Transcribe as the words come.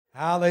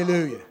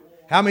Hallelujah.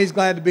 How many's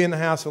glad to be in the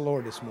house of the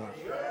Lord this morning?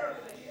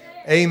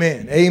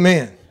 Amen.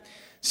 Amen.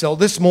 So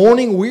this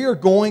morning we are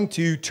going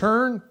to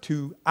turn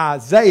to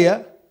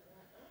Isaiah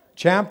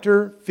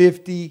chapter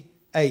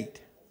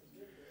 58.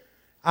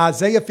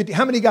 Isaiah 50.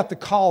 How many got the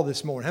call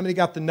this morning? How many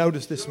got the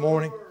notice this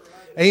morning?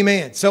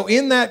 Amen. So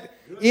in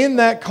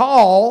that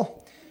call,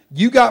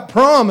 you got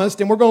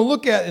promised, and we're going to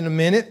look at it in a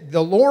minute.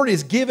 The Lord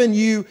has given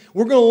you,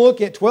 we're going to look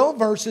at 12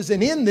 verses,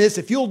 and in this,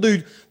 if you'll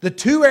do the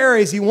two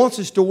areas He wants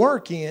us to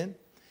work in,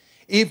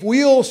 if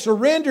we'll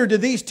surrender to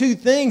these two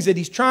things that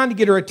He's trying to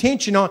get our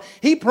attention on,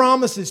 He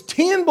promises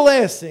 10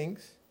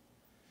 blessings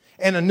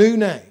and a new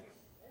name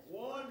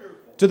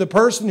to the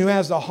person who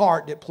has a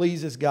heart that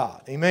pleases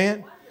God.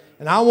 Amen?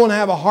 And I want to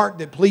have a heart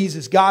that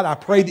pleases God. I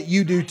pray that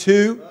you do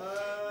too.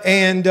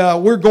 And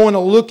we're going to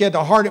look at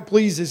the heart that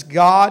pleases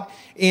God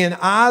in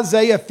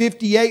Isaiah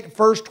 58,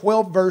 first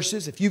 12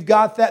 verses. If you've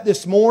got that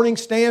this morning,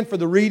 stand for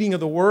the reading of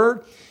the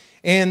Word.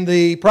 And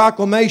the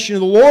proclamation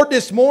of the Lord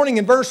this morning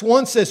in verse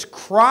 1 says,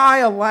 "Cry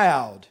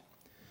aloud,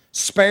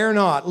 spare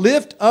not,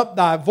 lift up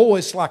thy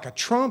voice like a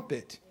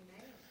trumpet,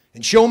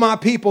 and show my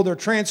people their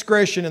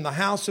transgression and the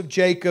house of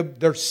Jacob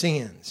their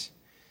sins.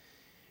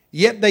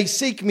 Yet they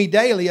seek me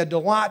daily, a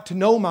delight to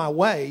know my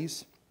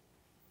ways.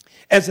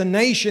 As a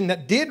nation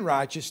that did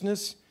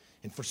righteousness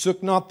and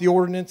forsook not the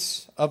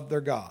ordinance of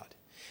their God.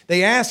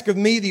 They ask of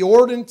me the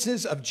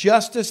ordinances of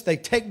justice. They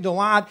take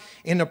delight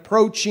in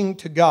approaching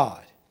to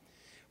God.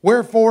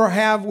 Wherefore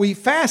have we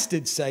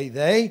fasted, say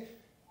they,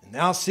 and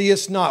thou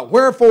seest not.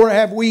 Wherefore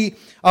have we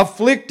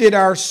afflicted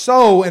our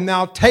soul, and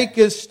thou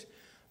takest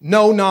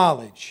no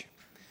knowledge.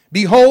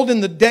 Behold,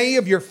 in the day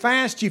of your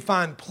fast ye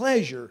find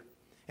pleasure,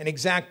 and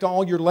exact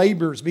all your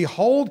labors.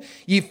 Behold,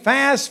 ye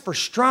fast for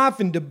strife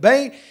and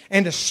debate,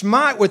 and to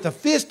smite with the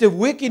fist of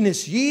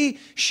wickedness. Ye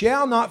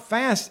shall not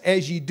fast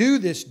as ye do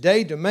this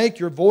day, to make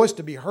your voice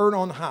to be heard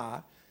on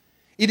high.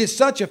 It is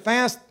such a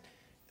fast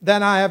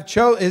that I have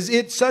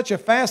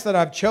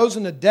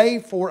chosen a day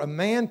for a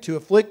man to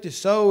afflict his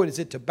soul? Is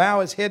it to bow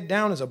his head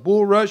down as a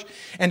bulrush,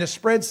 and to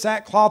spread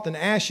sackcloth and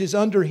ashes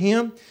under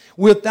him?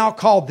 Wilt thou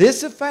call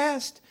this a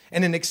fast,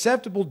 and an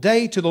acceptable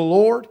day to the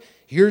Lord?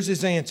 Here's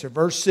his answer,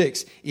 verse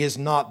 6. Is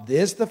not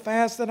this the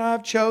fast that I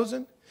have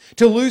chosen?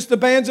 To loose the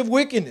bands of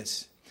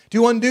wickedness,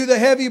 to undo the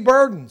heavy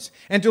burdens,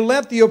 and to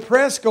let the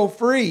oppressed go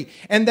free,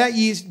 and that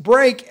ye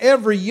break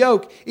every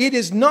yoke.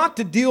 Is it not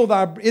to deal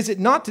thy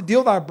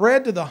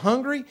bread to the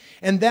hungry,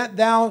 and that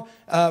thou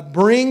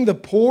bring the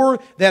poor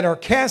that are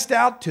cast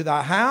out to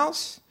thy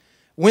house?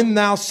 When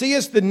thou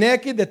seest the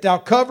naked, that thou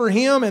cover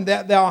him, and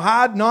that thou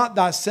hide not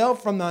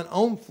thyself from thine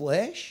own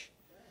flesh?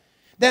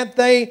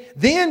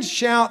 Then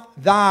shalt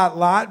thy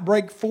light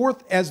break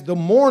forth as the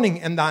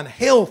morning, and thine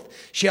health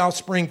shall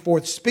spring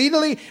forth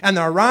speedily, and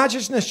thy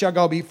righteousness shall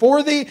go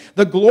before thee.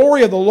 The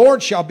glory of the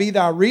Lord shall be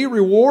thy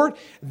reward.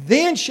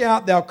 Then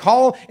shalt thou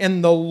call,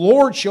 and the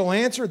Lord shall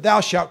answer. Thou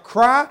shalt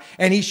cry,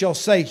 and He shall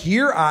say,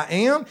 Here I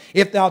am.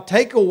 If thou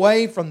take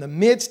away from the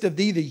midst of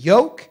thee the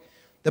yoke,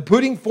 the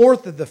putting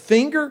forth of the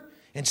finger,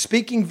 and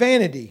speaking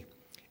vanity,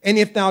 and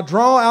if thou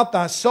draw out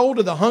thy soul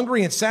to the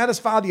hungry and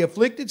satisfy the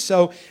afflicted,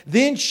 so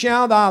then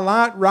shall thy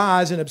light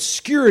rise in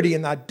obscurity,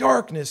 and thy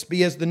darkness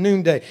be as the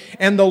noonday.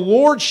 And the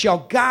Lord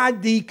shall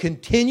guide thee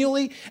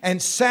continually,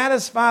 and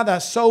satisfy thy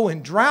soul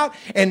in drought,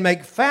 and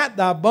make fat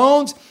thy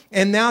bones.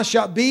 And thou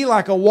shalt be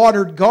like a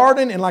watered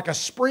garden, and like a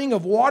spring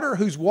of water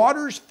whose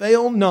waters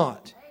fail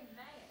not.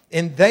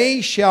 And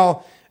they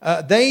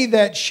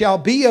that shall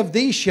be of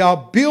thee shall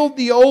build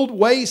the old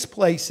waste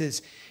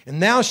places. And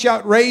thou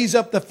shalt raise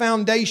up the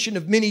foundation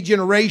of many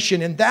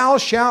generations, and thou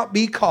shalt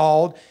be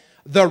called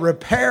the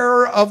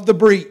repairer of the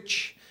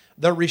breach,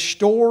 the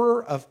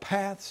restorer of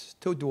paths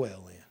to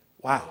dwell in.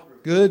 Wow,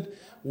 good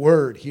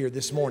word here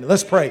this morning.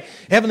 Let's pray.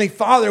 Heavenly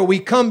Father, we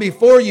come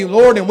before you,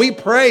 Lord, and we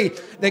pray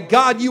that,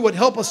 God, you would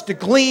help us to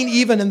glean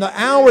even in the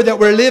hour that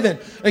we're living.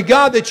 And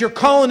God, that you're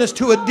calling us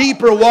to a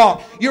deeper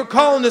walk. You're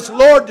calling us,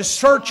 Lord, to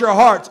search our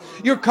hearts.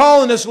 You're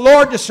calling us,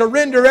 Lord, to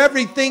surrender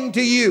everything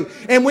to you.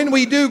 And when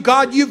we do,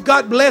 God, you've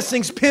got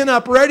blessings pinned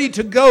up, ready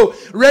to go,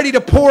 ready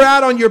to pour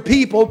out on your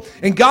people.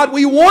 And God,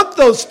 we want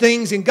those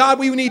things. And God,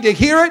 we need to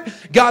hear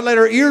it. God, let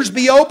our ears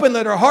be open.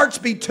 Let our hearts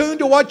be tuned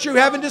to what you're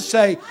having to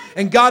say.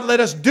 And God, let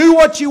us do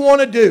what you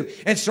want to do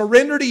and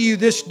surrender to you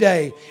this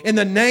day. In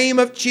the name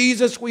of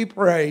Jesus we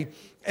pray.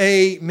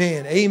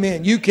 Amen.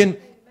 Amen. You can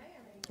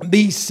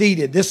be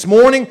seated. This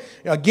morning,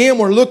 again,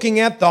 we're looking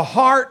at the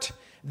heart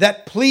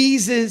that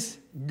pleases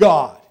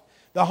God.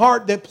 The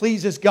heart that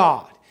pleases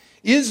God.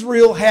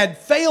 Israel had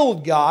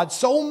failed God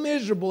so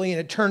miserably and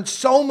had turned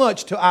so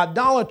much to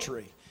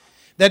idolatry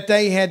that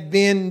they had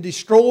been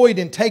destroyed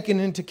and taken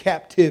into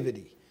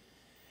captivity.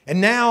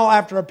 And now,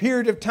 after a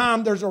period of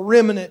time, there's a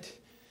remnant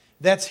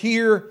that's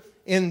here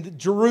in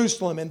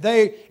Jerusalem, and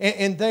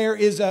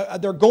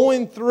they're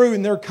going through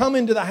and they're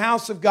coming to the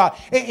house of God.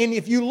 And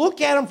if you look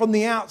at them from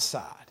the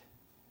outside,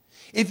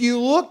 if you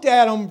looked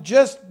at them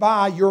just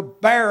by your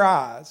bare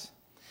eyes,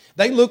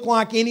 They look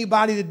like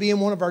anybody that'd be in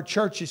one of our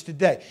churches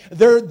today.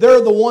 They're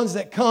the ones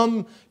that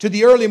come to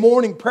the early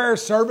morning prayer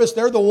service.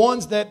 They're the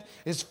ones that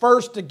is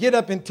first to get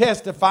up and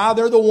testify.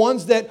 They're the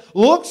ones that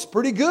looks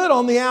pretty good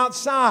on the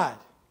outside.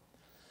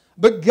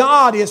 But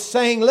God is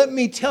saying, let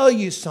me tell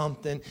you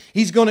something.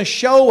 He's going to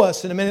show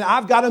us in a minute.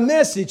 I've got a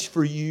message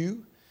for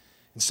you.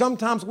 And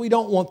sometimes we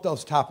don't want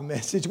those type of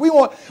messages. We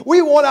want,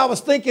 I was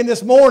thinking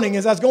this morning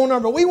as I was going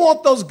over, we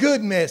want those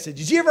good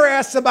messages. You ever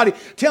ask somebody,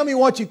 tell me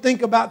what you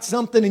think about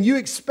something, and you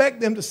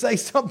expect them to say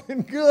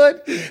something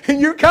good?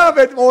 And you're kind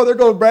of, oh, they're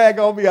going to brag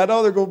on me. I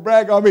know they're going to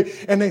brag on me.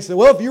 And they say,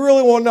 well, if you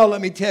really want to know,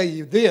 let me tell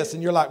you this.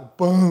 And you're like,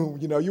 boom,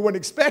 you weren't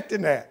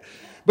expecting that.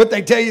 But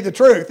they tell you the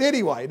truth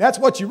anyway. That's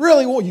what you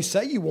really want. You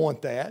say you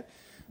want that.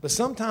 But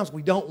sometimes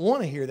we don't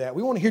want to hear that.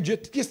 We want to hear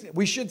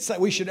we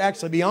should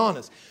actually be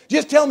honest.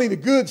 Just tell me the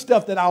good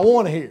stuff that I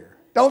want to hear.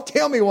 Don't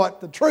tell me what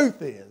the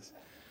truth is.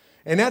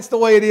 And that's the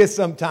way it is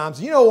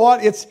sometimes. You know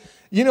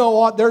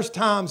what? There's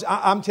times,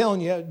 I'm telling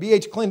you,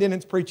 B.H.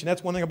 Clendenin's preaching.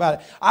 That's one thing about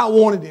it. I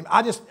wanted him.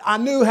 I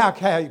knew how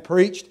he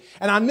preached.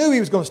 And I knew he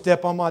was going to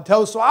step on my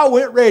toes. So I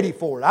went ready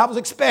for it. I was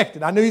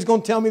expecting. I knew he was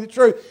going to tell me the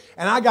truth.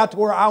 And I got to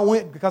where I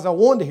went because I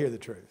wanted to hear the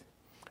truth.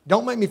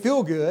 Don't make me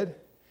feel good.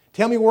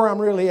 Tell me where I'm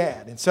really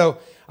at. And so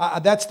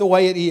that's the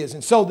way it is.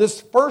 And so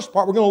this first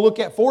part, we're going to look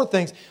at 4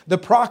 things. The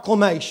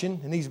proclamation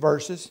in these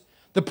verses,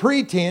 the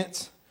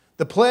pretense,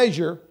 the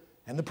pleasure,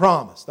 and the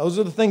promise. Those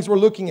are the things we're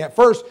looking at.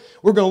 First,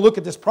 we're going to look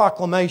at this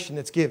proclamation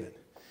that's given.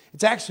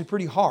 It's actually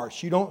pretty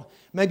harsh. You don't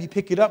maybe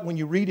pick it up when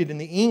you read it in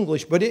the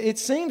English, but it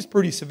seems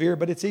pretty severe,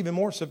 but it's even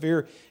more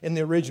severe in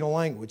the original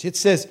language. It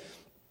says,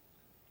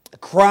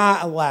 cry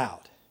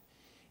aloud.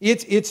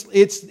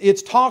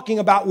 It's talking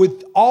about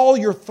with all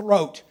your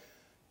throat.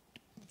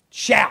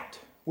 Shout.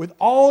 With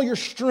all your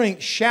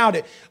strength, shout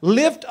it.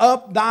 Lift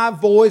up thy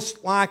voice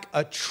like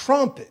a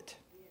trumpet.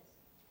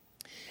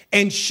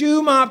 And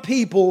shew my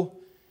people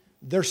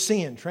their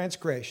sin,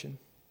 transgression,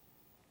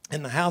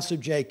 and the house of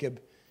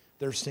Jacob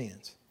their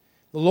sins.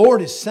 The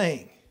Lord is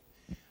saying,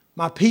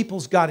 my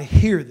people's got to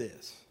hear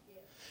this.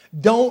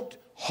 Don't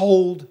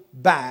hold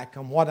back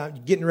on what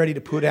I'm getting ready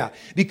to put out.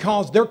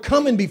 Because they're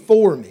coming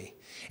before me.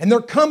 And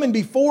they're coming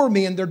before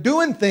me and they're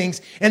doing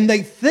things and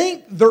they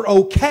think they're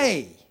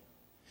okay.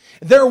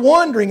 They're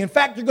wondering. In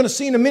fact, you're going to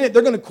see in a minute,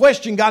 they're going to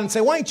question God and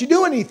say, why ain't you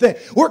doing anything?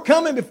 We're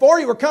coming before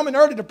you. We're coming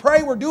early to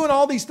pray. We're doing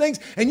all these things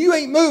and you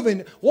ain't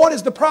moving. What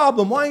is the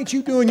problem? Why ain't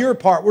you doing your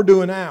part? We're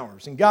doing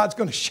ours. And God's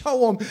going to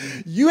show them,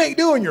 you ain't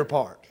doing your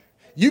part.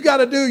 You got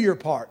to do your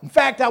part. In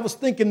fact, I was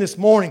thinking this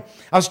morning,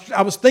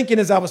 I was thinking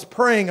as I was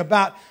praying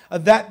about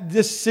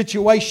this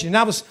situation.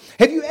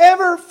 Have you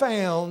ever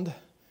found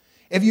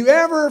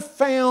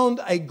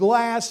a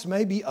glass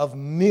maybe of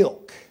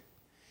milk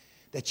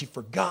that you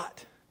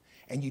forgot?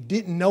 And you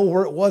didn't know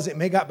where it was. It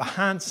may got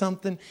behind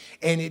something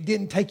and it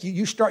didn't take you.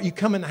 You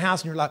come in the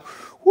house and you're like,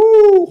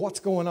 whoo, what's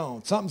going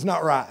on? Something's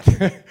not right.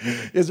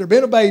 Has there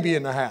been a baby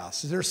in the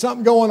house? Is there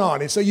something going on?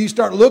 And so you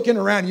start looking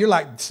around and you're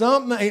like,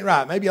 something ain't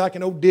right. Maybe like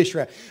an old dish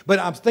rack. But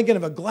I'm thinking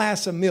of a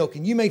glass of milk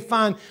and you may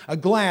find a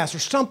glass or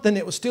something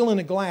that was still in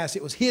a glass.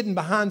 It was hidden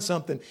behind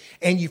something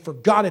and you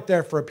forgot it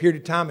there for a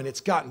period of time and it's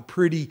gotten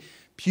pretty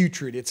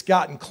putrid. It's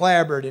gotten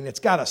clabbered and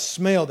it's got a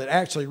smell that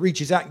actually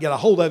reaches out and get a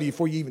hold of you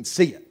before you even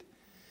see it.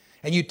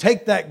 And you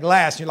take that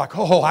glass and you're like,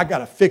 oh, I got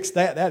to fix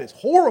that. That is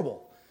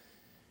horrible.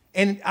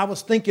 And I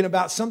was thinking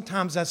about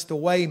sometimes that's the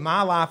way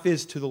my life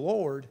is to the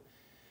Lord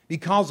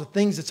because of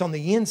things that's on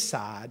the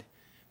inside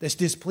that's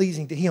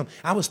displeasing to Him.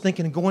 I was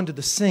thinking of going to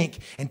the sink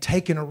and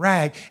taking a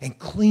rag and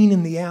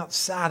cleaning the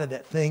outside of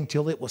that thing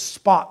till it was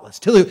spotless,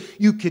 till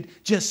you could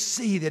just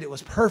see that it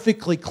was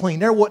perfectly clean.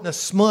 There wasn't a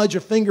smudge or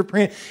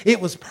fingerprint.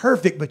 It was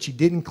perfect, but you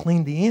didn't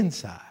clean the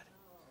inside.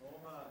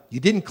 You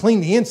didn't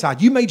clean the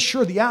inside. You made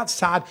sure the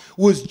outside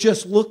was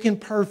just looking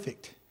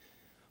perfect.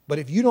 But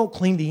if you don't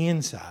clean the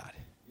inside,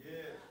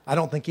 I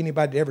don't think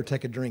anybody would ever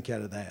take a drink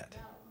out of that.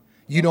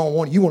 You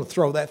want to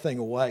throw that thing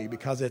away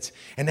because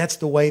that's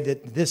the way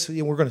that this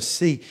we're going to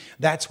see.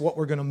 That's what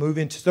we're going to move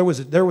into.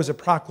 There was a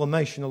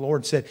proclamation. The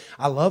Lord said,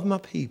 I love my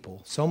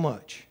people so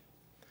much.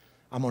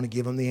 I'm going to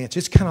give them the answer.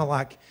 It's kind of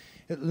like,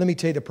 let me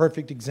tell you the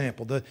perfect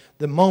example.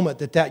 The moment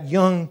that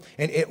young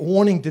and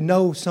wanting to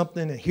know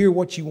something and hear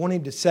what you want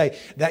him to say,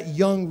 that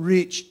young,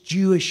 rich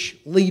Jewish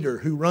leader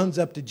who runs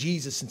up to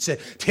Jesus and said,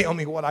 tell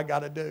me what I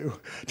got to do.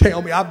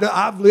 Tell me,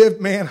 I've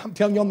lived, man, I'm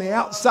telling you on the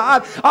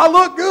outside, I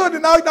look good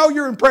and I know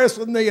you're impressed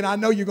with me and I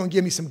know you're going to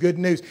give me some good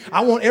news.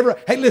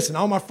 Hey, listen,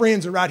 all my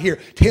friends are right here.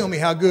 Tell me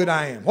how good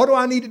I am. What do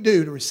I need to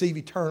do to receive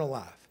eternal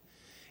life?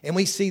 And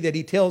we see that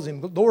he tells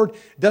him, the Lord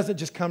doesn't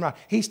just come right.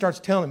 He starts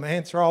telling him,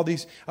 answer all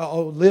these,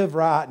 live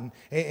right.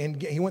 And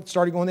he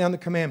started going down the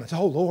commandments.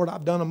 Oh, Lord,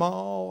 I've done them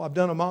all. I've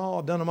done them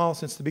all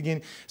since the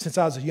beginning, since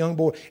I was a young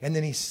boy. And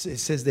then it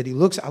says that he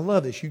looks, I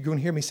love this. You're going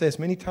to hear me say this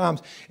many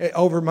times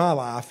over my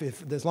life,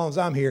 as long as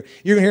I'm here.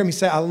 You're going to hear me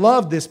say, I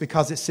love this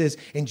because it says,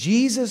 and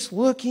Jesus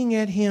looking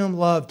at him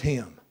loved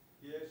him.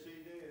 Yes, he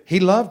did. He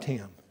loved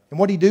him. And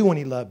what did he do when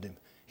he loved him?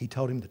 He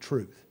told him the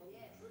truth.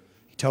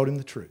 He told him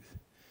the truth.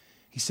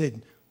 He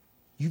said,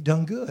 You've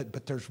done good,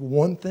 but there's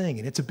one thing,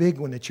 and it's a big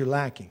one that you're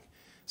lacking.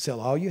 Sell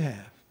all you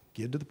have,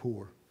 give to the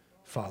poor,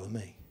 follow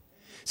me.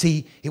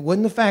 See, it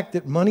wasn't the fact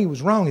that money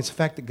was wrong. It's the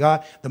fact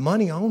that the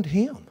money owned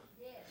him.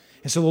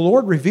 And so the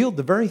Lord revealed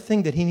the very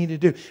thing that he needed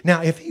to do.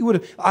 Now, if he would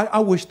have, I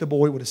wish the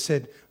boy would have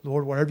said,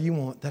 Lord, whatever you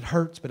want. That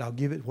hurts, but I'll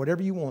give it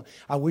whatever you want.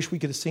 I wish we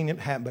could have seen it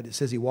happen, but it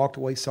says he walked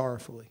away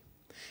sorrowfully.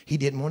 He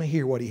didn't want to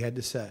hear what he had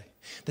to say.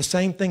 The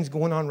same thing's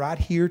going on right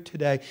here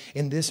today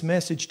in this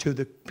message to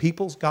the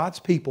God's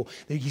people.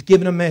 He's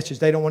giving a message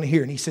they don't want to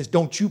hear. And he says,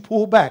 don't you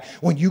pull back.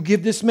 When you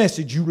give this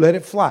message, you let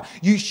it fly.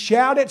 You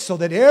shout it so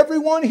that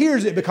everyone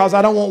hears it, because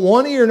I don't want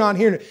one ear not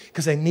hearing it,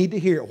 because they need to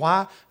hear it.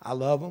 Why? I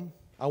love them.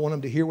 I want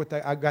them to hear what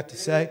I've got to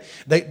say.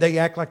 They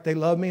act like they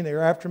love me and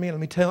they're after me. And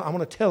I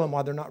want to tell them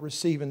why they're not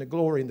receiving the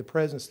glory and the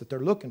presence that they're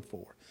looking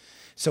for.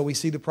 So we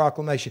see the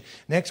proclamation.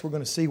 Next, we're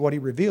going to see what he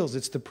reveals.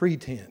 It's the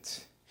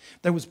pretense.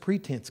 There was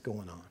pretense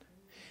going on.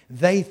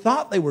 They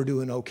thought they were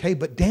doing okay,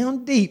 but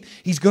down deep,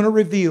 he's going to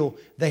reveal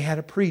they had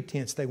a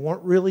pretense. They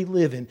weren't really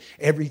living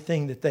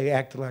everything that they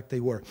acted like they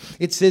were.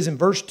 It says in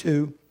verse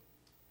 2,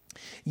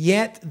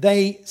 yet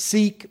they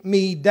seek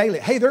me daily.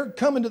 Hey, they're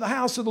coming to the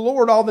house of the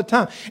Lord all the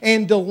time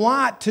and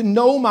delight to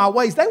know my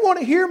ways. They want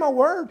to hear my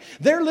word.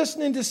 They're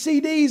listening to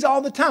CDs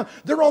all the time.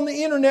 They're on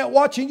the internet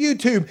watching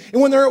YouTube.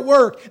 And when they're at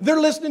work,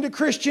 they're listening to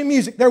Christian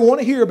music. They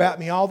want to hear about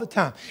me all the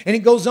time. And it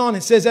goes on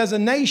and says, as a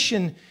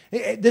nation,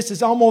 this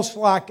is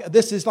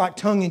like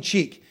tongue in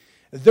cheek.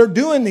 They're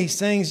doing these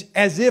things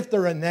as if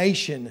they're a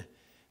nation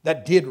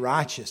that did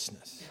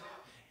righteousness.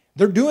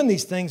 They're doing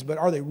these things, but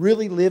are they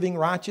really living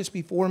righteous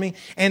before me?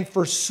 And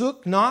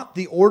forsook not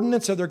the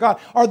ordinance of their God.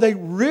 Are they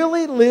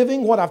really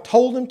living what I've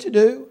told them to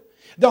do?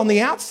 On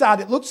the outside,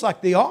 it looks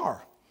like they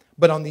are.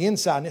 But on the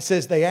inside, and it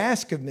says, they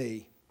ask of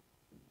me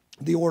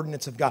the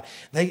ordinance of God.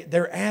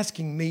 They're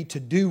asking me to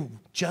do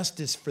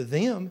justice for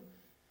them.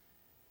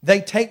 They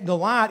take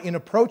delight in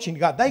approaching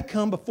God. They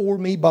come before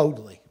me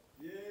boldly.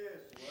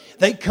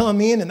 They come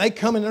in and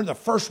they're the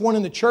first one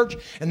in the church,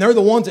 and they're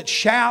the ones that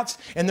shouts,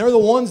 and they're the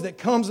ones that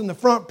comes in the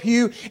front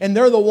pew, and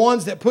they're the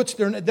ones that puts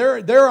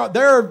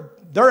they're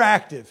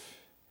active.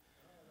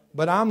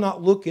 But I'm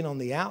not looking on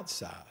the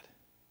outside.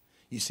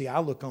 You see, I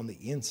look on the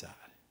inside.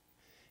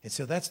 And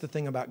so that's the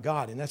thing about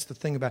God, and that's the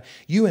thing about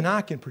you and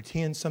I can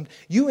pretend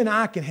you and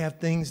I can have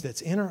things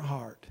that's in our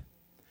heart.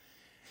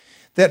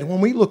 That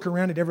when we look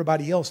around at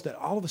everybody else, that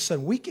all of a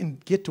sudden we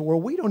can get to where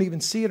we don't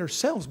even see it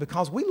ourselves,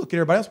 because we look at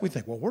everybody else, we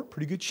think, well, we're in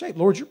pretty good shape.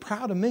 Lord, you're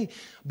proud of me.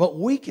 But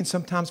we can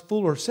sometimes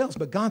fool ourselves.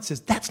 But God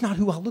says, that's not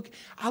who I look at.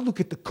 I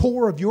look at the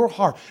core of your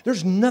heart.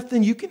 There's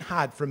nothing you can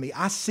hide from me.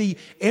 I see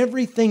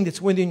everything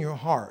that's within your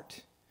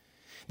heart.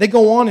 They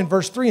go on in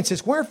verse 3 and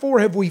says,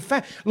 wherefore have we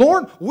fasted?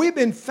 Lord, we've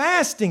been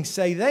fasting,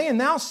 say they, and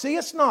thou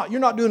seest not.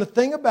 You're not doing a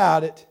thing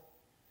about it.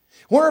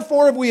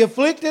 Wherefore have we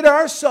afflicted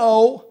our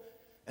soul,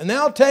 and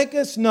thou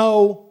takest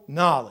no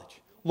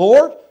knowledge.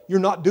 Lord, you're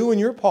not doing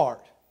your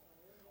part.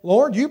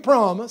 Lord, you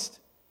promised,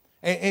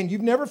 and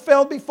you've never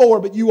failed before,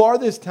 but you are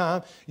this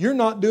time. You're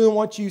not doing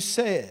what you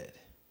said.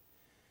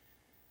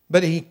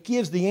 But he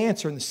gives the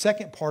answer in the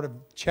second part of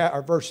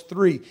verse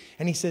 3.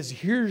 And he says,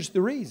 here's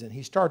the reason.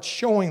 He starts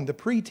showing the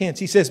pretense.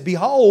 He says,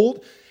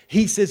 behold,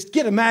 he says,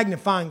 get a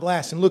magnifying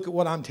glass and look at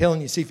what I'm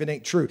telling you, see if it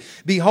ain't true.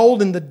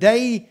 Behold, in the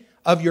day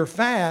of your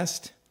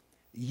fast,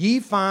 ye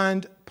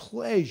find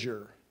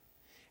pleasure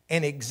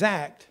and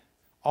exact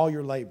all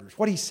your labors.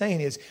 What he's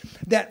saying is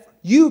that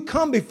you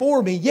come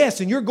before me,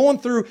 yes, and you're going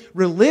through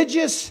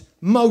religious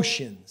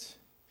motions.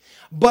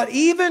 But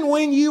even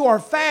when you are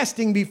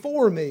fasting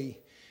before me,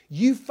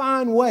 you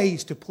find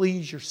ways to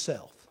please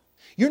yourself.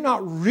 You're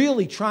not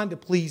really trying to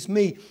please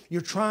me.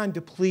 You're trying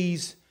to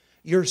please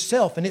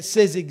yourself. And it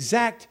says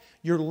exact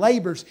your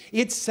labors.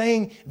 It's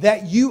saying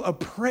that you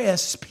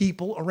oppress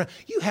people around.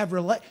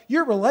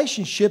 Your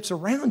relationships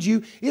around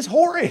you is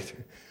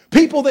horrid.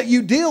 People that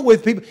you deal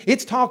with,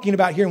 it's talking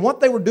about here. And what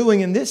they were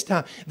doing in this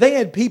time, they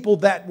had people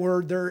that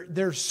were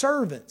their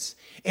servants.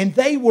 And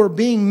they were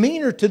being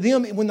meaner to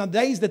them in the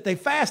days that they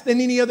fast than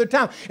any other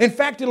time. In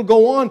fact, it'll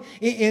go on,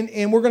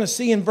 and we're going to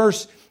see in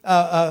verse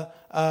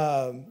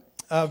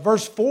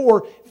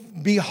 4,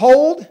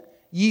 behold,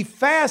 ye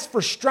fast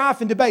for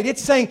strife and debate.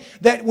 It's saying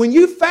that when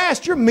you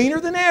fast, you're meaner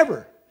than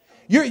ever.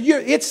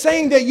 It's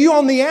saying that you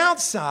on the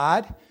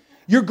outside,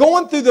 you're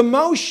going through the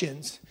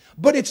motions,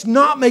 but it's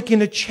not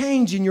making a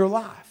change in your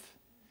life.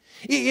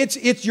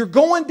 You're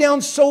going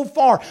down so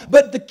far.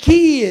 But the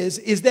key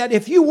is that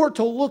if you were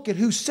to look at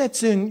who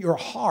sits in your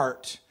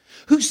heart,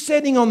 who's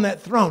sitting on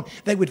that throne,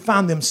 they would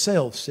find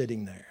themselves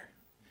sitting there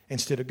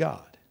instead of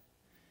God.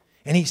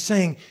 And he's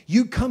saying,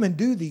 you come and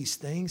do these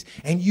things,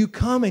 and you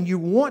come and you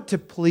want to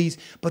please,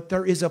 but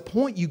there is a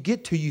point you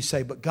get to, you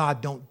say, but God,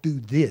 don't do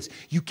this.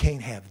 You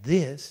can't have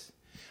this.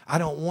 I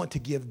don't want to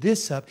give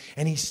this up.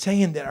 And he's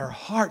saying that our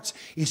hearts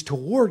is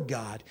toward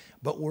God,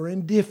 but we're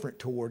indifferent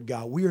toward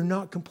God. We are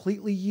not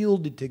completely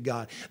yielded to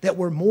God. That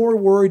we're more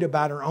worried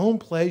about our own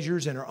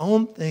pleasures and our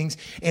own things.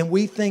 And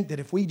we think that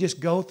if we just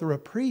go through a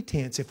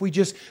pretense, if we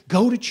just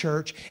go to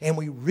church and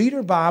we read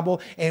our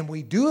Bible and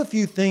we do a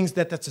few things,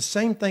 that's the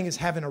same thing as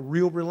having a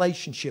real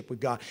relationship with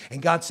God.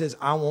 And God says,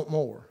 I want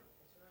more.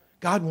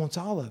 God wants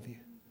all of you.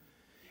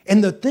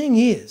 And the thing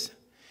is,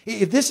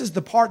 if this is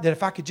the part that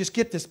if I could just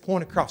get this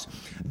point across,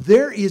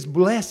 there is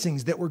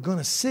blessings that we're going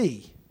to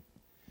see.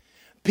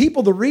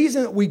 People, the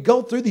reason that we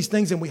go through these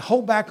things and we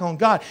hold back on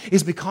God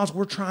is because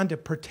we're trying to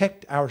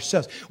protect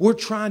ourselves. We're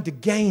trying to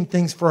gain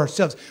things for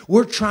ourselves.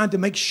 We're trying to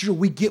make sure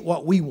we get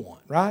what we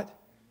want, right?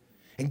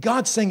 And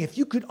God's saying, if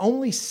you could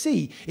only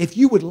see, if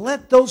you would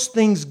let those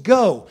things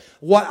go,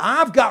 what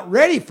I've got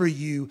ready for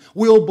you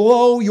will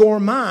blow your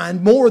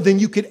mind more than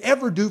you could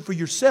ever do for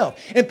yourself.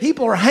 And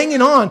people are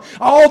hanging on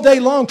all day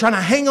long, trying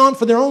to hang on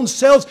for their own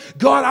selves.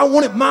 God, I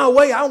want it my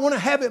way. I want to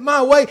have it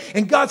my way.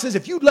 And God says,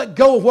 if you let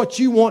go of what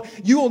you want,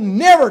 you will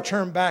never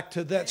turn back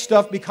to that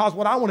stuff, because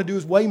what I want to do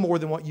is way more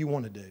than what you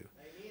want to do.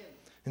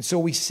 And so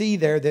we see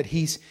there that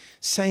he's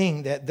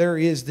saying that there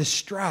is this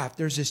strife,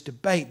 there's this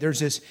debate, there's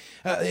this,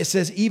 it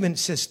says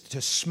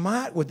to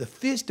smite with the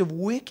fist of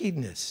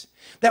wickedness.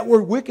 That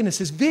word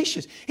wickedness is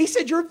vicious. He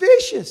said you're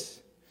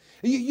vicious.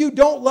 You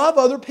don't love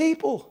other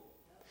people.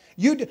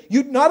 You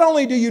not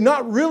only do you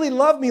not really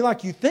love me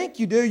like you think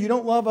you do, you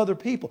don't love other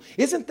people.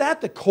 Isn't that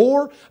the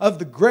core of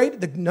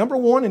the number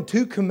 1 and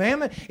 2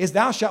 commandment is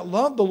thou shalt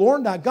love the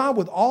Lord thy God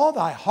with all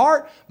thy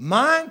heart,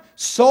 mind,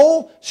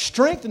 soul,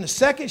 strength. And the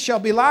second shall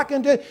be like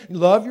unto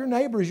love your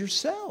neighbor as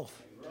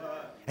yourself.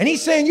 And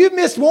he's saying you've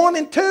missed 1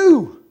 and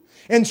 2.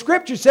 And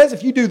Scripture says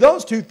if you do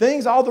those 2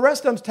 things, all the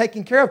rest of them's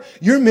taken care of.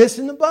 You're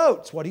missing the boat.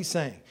 That's what he's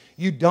saying.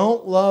 You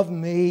don't love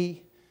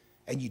me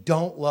and you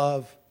don't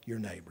love your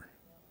neighbor.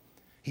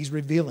 He's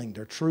revealing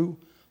their true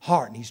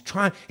heart. And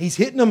he's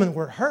hitting them and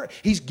we're hurt.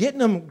 He's getting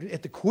them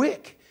at the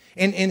quick.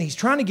 And he's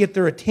trying to get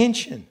their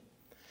attention.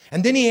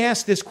 And then he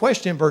asks this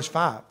question in verse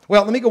 5.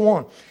 Well, let me go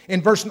on.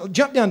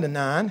 Jump down to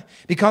 9,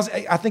 because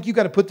I think you've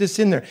got to put this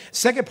in there.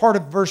 Second part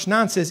of verse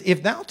 9 says,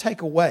 if thou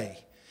take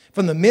away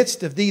from the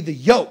midst of thee the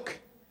yoke.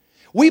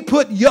 We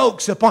put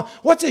yokes upon.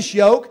 What's this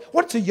yoke?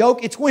 What's a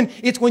yoke? It's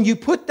when you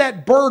put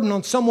that burden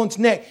on someone's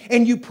neck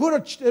and you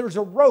there's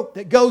a rope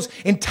that goes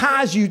and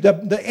ties you,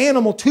 the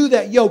animal, to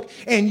that yoke,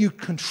 and you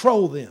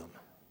control them.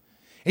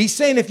 And he's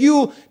saying if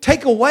you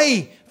take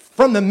away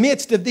from the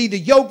midst of thee the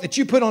yoke that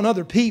you put on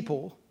other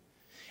people,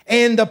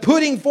 and the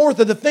putting forth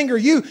of the finger,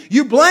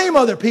 you blame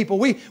other people.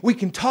 We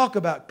can talk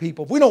about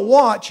people. If we don't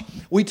watch,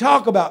 we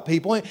talk about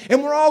people.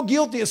 And we're all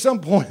guilty at some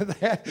point of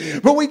that.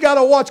 But we got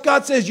to watch.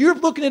 God says, you're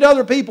looking at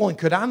other people. And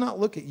could I not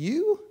look at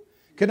you?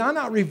 Could I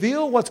not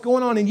reveal what's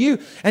going on in you?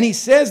 And he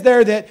says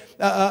there that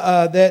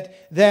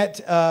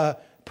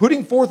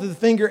putting forth of the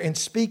finger and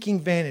speaking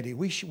vanity.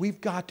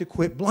 We've got to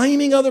quit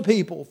blaming other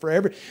people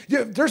for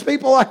there's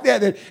people like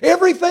that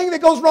everything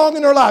that goes wrong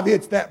in their life,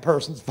 it's that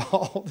person's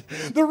fault.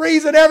 The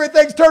reason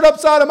everything's turned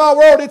upside in my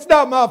world, it's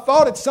not my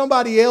fault, it's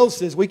somebody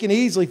else's. We can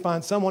easily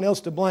find someone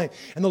else to blame.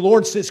 And the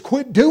Lord says,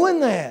 quit doing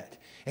that.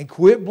 And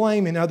quit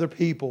blaming other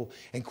people.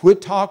 And quit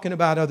talking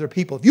about other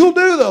people. If you'll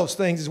do those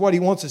things, is what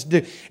he wants us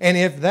to do.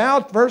 And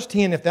verse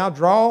 10, if thou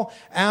draw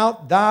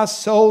out thy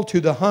soul to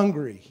the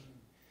hungry,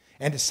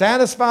 and to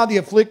satisfy the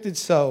afflicted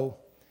soul,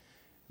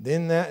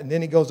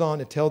 then he goes on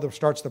to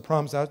starts the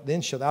promise.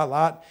 Then shall thy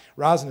light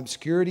rise in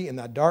obscurity, and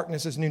thy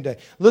darkness is noonday.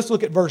 Let's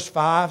look at verse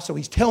 5. So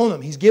he's telling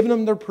them, he's giving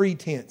them their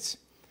pretense.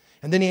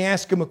 And then he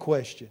asks them a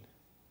question.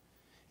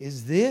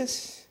 Is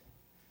this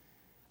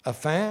a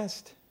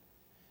fast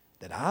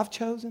that I've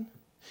chosen?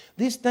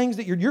 These things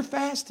that you're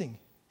fasting.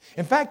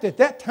 In fact, at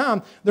that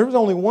time, there was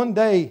only one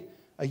day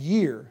a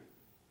year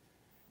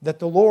that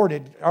the Lord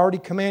had already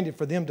commanded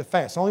for them to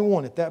fast. Only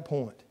one at that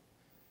point.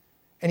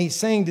 And he's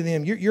saying to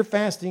them, you're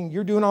fasting,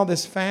 you're doing all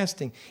this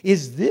fasting.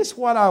 Is this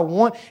what I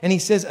want? And he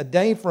says, a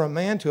day for a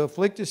man to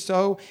afflict his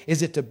soul?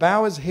 Is it to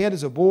bow his head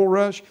as a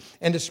bulrush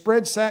and to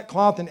spread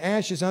sackcloth and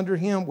ashes under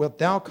him? Wilt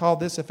thou call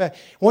this a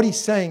fast? What he's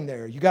saying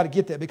there, you got to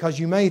get that, because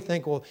you may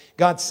think, well,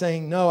 God's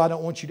saying, no, I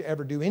don't want you to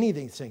ever do any of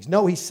these things.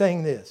 No, he's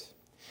saying this.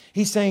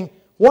 He's saying,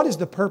 what is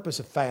the purpose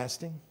of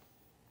fasting?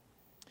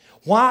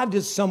 Why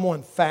does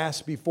someone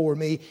fast before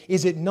me?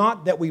 Is it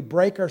not that we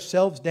break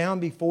ourselves down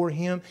before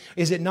Him?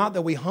 Is it not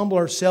that we humble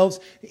ourselves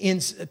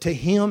to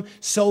Him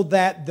so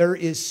that there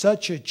is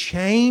such a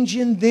change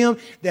in them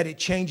that it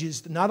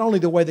changes not only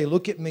the way they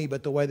look at me,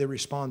 but the way they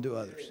respond to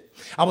others?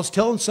 I was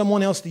telling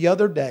someone else the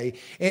other day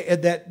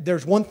that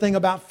there's one thing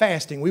about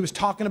fasting. We was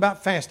talking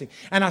about fasting.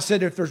 And I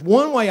said, if there's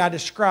one way I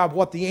describe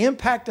what the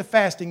impact of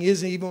fasting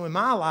is, even in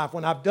my life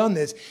when I've done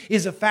this,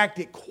 is the fact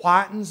it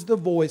quietens the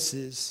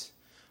voices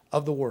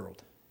of the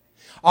world.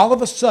 All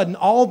of a sudden,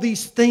 all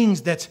these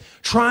things that's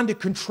trying to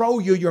control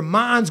you, your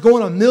mind's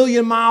going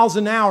 1,000,000 miles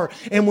an hour.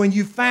 And when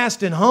you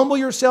fast and humble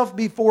yourself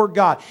before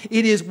God,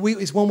 it's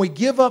when we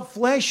give up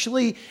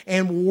fleshly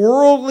and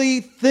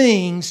worldly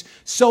things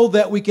so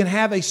that we can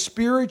have a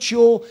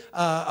spiritual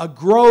a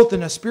growth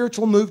and a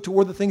spiritual move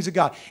toward the things of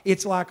God.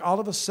 It's like all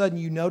of a sudden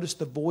you notice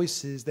the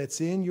voices that's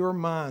in your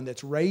mind,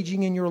 that's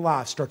raging in your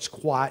life, starts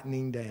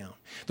quietening down.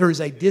 There is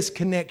a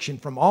disconnection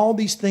from all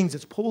these things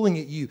that's pulling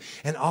at you.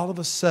 And all of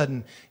a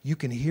sudden, you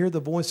can hear the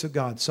voice of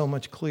God so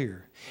much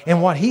clearer.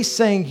 And what He's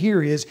saying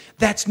here is,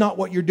 that's not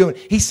what you're doing.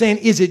 He's saying,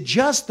 is it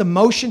just the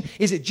motion?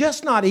 Is it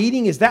just not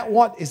eating? Is that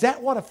what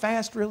a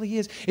fast really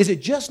is? Is it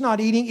just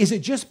not eating? Is it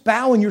just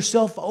bowing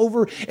yourself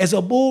over as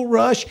a bull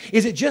rush?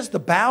 Is it just the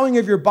bowing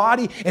of your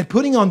body and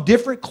putting on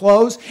different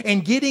clothes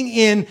and getting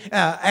in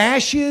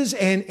ashes?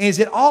 And is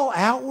it all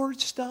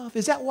outward stuff?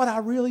 Is that what I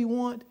really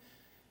want?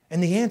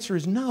 And the answer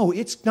is no,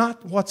 it's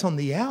not what's on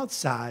the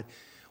outside.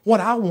 What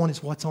I want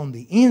is what's on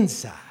the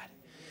inside.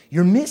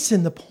 You're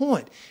missing the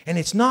point. And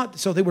it's not,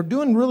 so they were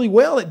doing really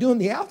well at doing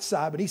the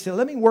outside, but He said,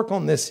 let me work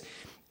on this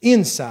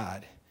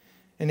inside.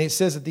 And it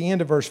says at the end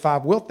of verse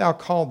 5, wilt thou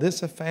call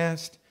this a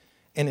fast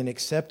and an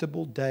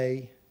acceptable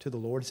day to the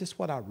Lord? Is this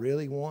what I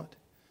really want?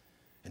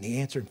 And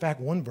the answer, in fact,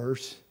 one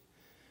verse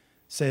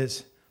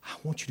says, I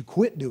want you to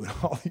quit doing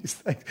all these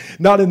things.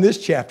 Not in this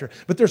chapter,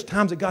 but there's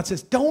times that God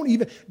says,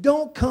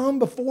 don't come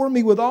before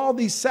me with all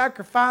these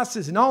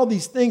sacrifices and all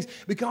these things,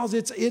 because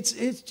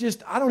it's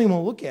just, I don't even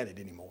want to look at it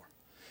anymore.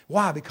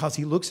 Why? Because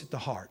He looks at the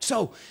heart.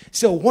 So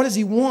what does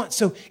He want?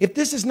 So if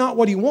this is not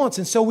what He wants,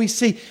 and so we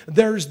see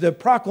there's the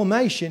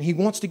proclamation, He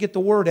wants to get the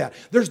word out.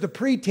 There's the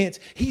pretense,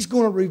 He's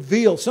going to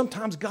reveal.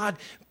 Sometimes God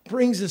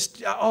brings us,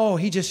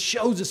 He just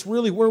shows us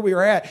really where we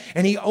are at,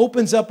 and He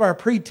opens up our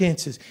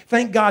pretenses.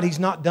 Thank God He's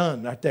not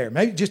done right there.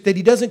 Maybe just that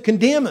He doesn't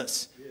condemn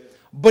us,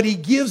 but He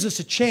gives us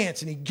a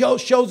chance, and He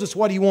shows us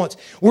what He wants.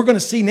 We're going to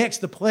see next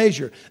the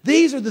pleasure.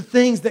 These are the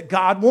things that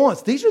God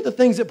wants. These are the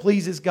things that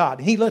pleases God,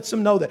 and He lets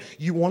them know that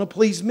you want to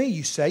please me.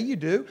 You say you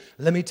do.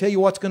 Let me tell you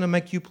what's going to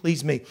make you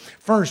please me.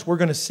 First, we're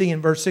going to see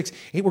in verse 6,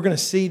 we're going to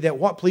see that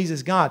what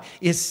pleases God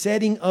is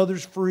setting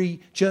others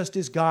free just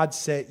as God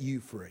set you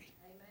free.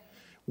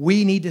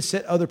 We need to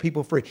set other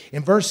people free.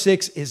 In verse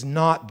 6, is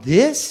not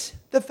this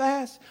the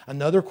fast?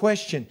 Another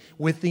question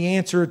with the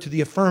answer to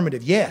the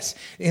affirmative. Yes.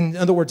 In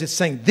other words, it's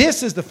saying,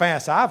 this is the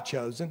fast I've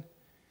chosen.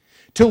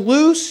 To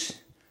loose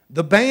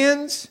the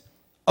bands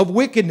of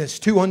wickedness,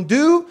 to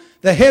undo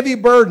the heavy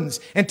burdens,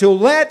 and to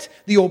let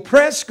the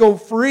oppressed go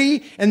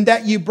free, and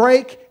that you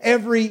break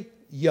every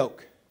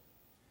yoke.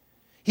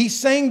 He's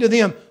saying to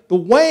them, the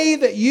way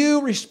that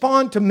you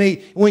respond to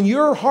me, when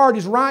your heart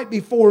is right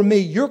before me,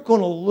 you're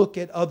going to look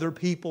at other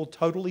people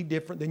totally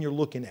different than you're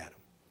looking at them.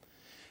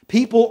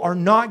 People are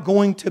not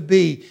going to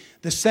be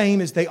the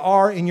same as they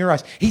are in your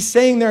eyes. He's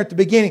saying there at the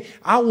beginning,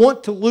 I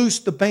want to loose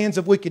the bands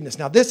of wickedness.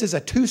 Now, this is a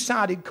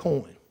two-sided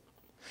coin.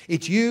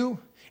 It's you,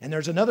 and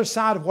there's another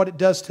side of what it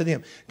does to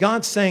them.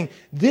 God's saying,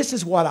 this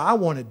is what I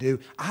want to do.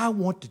 I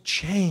want to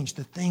change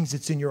the things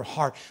that's in your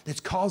heart that's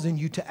causing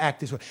you to act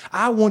this way.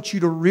 I want you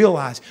to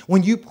realize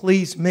when you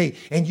please me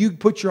and you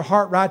put your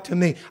heart right to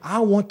me, I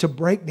want to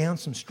break down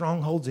some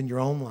strongholds in your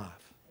own life.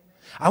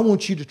 I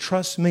want you to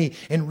trust me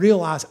and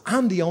realize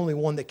I'm the only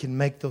one that can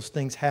make those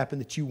things happen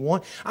that you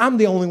want. I'm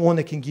the only one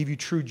that can give you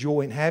true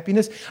joy and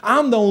happiness.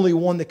 I'm the only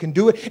one that can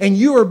do it. And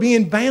you are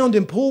being bound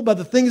and pulled by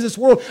the things of this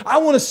world. I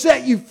want to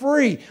set you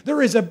free.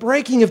 There is a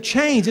breaking of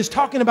chains. It's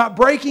talking about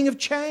breaking of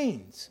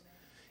chains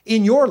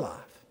in your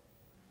life.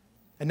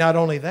 And not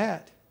only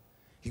that,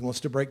 He wants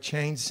to break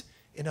chains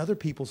in other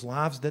people's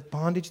lives, that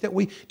bondage that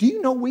we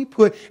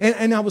put,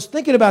 and I was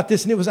thinking about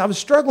this, and I was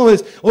struggling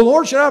with this. Well,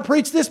 Lord, should I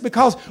preach this?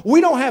 Because we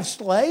don't have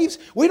slaves.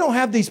 We don't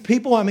have these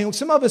people. I mean,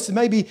 some of us,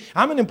 maybe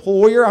I'm an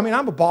employer. I mean,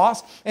 I'm a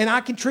boss, and I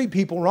can treat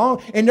people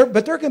wrong.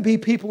 But there can be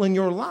people in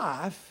your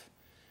life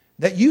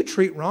that you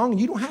treat wrong, and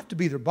you don't have to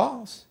be their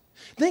boss.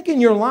 Think in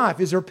your life.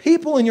 Is there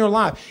people in your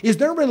life? Is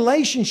there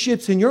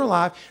relationships in your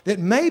life that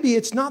maybe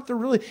it's not the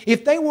really...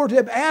 If they were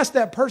to ask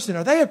that person,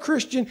 are they a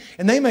Christian?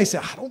 And they may say,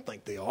 I don't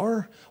think they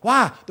are.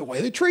 Why? The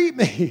way they treat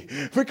me.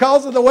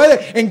 Because of the way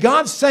they... And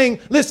God's saying,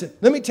 listen,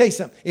 let me tell you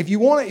something. If you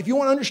want to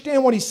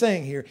understand what He's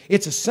saying here,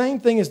 it's the same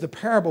thing as the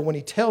parable when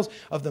He tells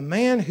of the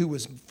man who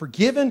was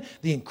forgiven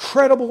the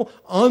incredible,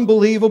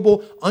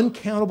 unbelievable,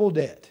 uncountable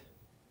debt.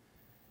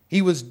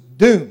 He was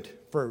doomed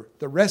for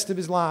the rest of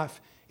his life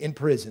in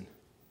prison,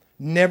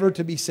 never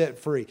to be set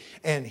free.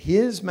 And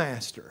his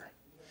master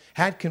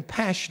had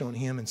compassion on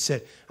him and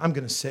said, I'm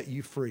going to set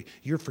you free.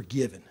 You're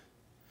forgiven.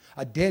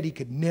 A debt he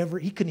couldn't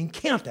even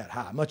count that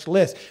high, much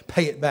less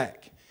pay it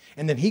back.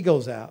 And then he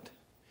goes out.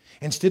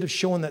 Instead of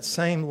showing that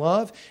same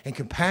love and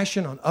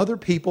compassion on other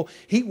people,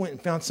 he went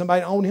and found somebody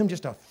that owed him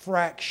just a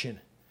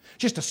fraction,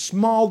 just a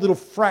small little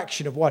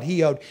fraction of what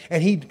he owed.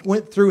 And he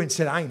went through and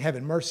said, I ain't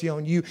having mercy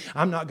on you.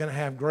 I'm not going to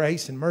have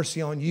grace and mercy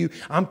on you.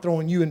 I'm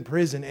throwing you in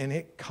prison. And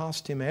it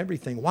cost him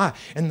everything. Why?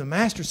 And the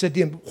master said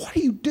to him, what are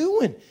you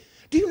doing?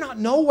 Do you not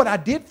know what I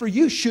did for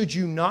you? Should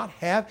you not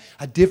have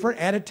a different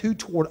attitude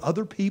toward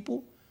other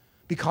people?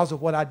 because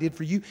of what I did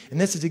for you. And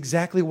this is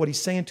exactly what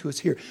he's saying to us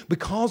here.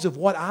 Because of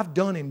what I've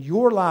done in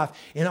your life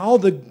and all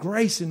the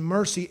grace and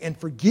mercy and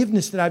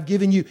forgiveness that I've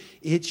given you,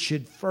 it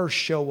should first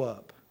show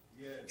up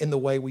in the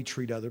way we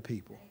treat other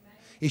people.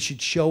 It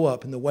should show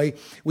up in the way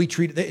we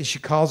treat it. It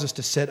should cause us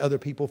to set other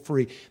people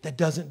free that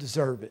doesn't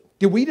deserve it.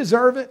 Did we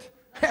deserve it?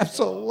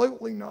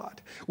 Absolutely not.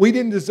 We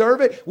didn't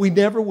deserve it. We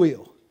never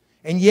will.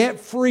 And yet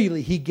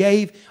freely he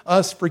gave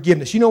us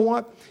forgiveness. You know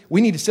what? We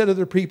need to set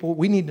other people,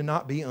 we need to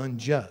not be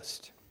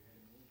unjust.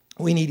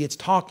 It's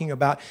talking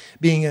about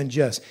being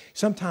unjust.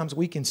 Sometimes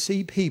we can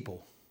see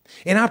people,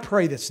 and I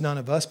pray that's none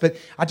of us, but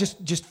I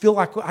just feel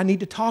like I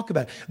need to talk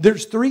about it.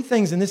 There's 3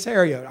 things in this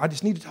area I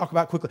just need to talk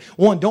about quickly.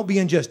 1, don't be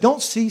unjust.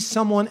 Don't see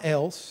someone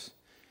else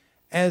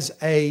as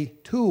a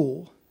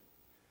tool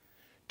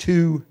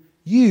to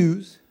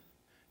use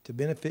to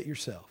benefit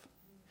yourself.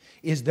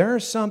 Is there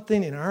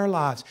something in our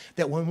lives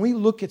that when we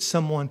look at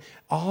someone,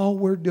 all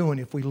we're doing,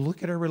 if we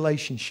look at our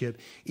relationship,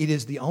 it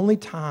is the only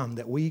time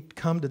that we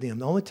come to them,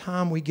 the only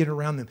time we get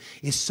around them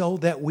is so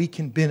that we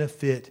can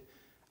benefit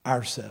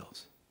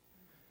ourselves.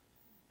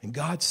 And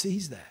God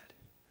sees that.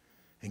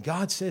 And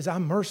God says,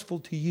 I'm merciful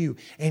to you.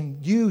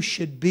 And you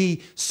should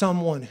be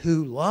someone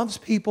who loves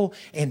people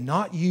and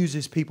not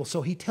uses people.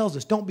 So he tells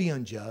us, don't be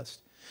unjust.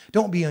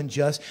 Don't be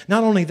unjust.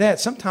 Not only that,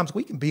 sometimes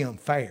we can be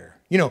unfair.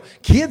 You know,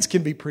 kids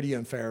can be pretty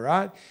unfair,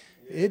 right?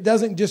 It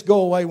doesn't just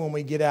go away when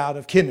we get out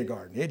of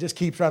kindergarten. It just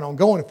keeps right on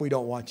going if we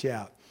don't watch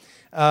out.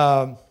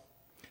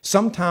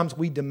 Sometimes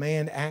we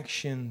demand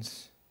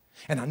actions,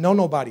 and I know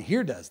nobody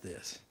here does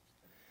this,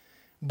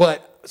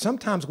 but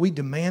sometimes we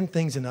demand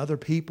things in other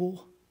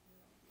people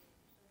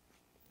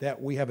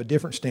that we have a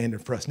different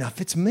standard for us. Now,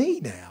 if it's me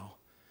now,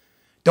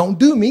 don't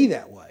do me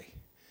that way.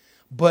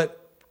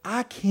 But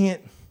I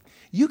can't,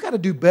 you got to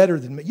do better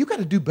than me. You got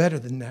to do better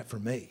than that for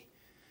me.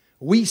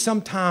 We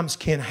sometimes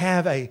can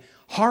have a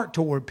heart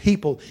toward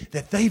people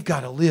that they've got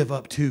to live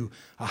up to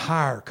a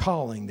higher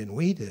calling than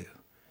we do.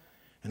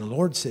 And the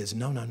Lord says,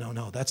 no,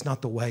 that's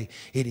not the way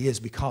it is,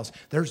 because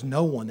there's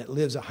no one that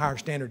lives a higher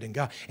standard than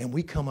God. And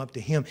we come up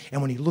to him,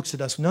 and when he looks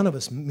at us, none of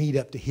us meet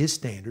up to his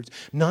standards.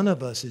 None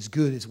of us is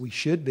good as we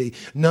should be.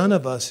 None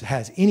of us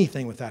has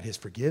anything without his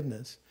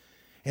forgiveness.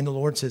 And the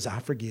Lord says, I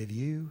forgive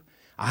you.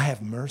 I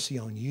have mercy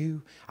on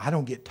you. I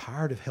don't get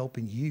tired of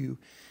helping you.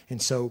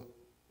 And so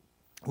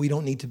we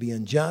don't need to be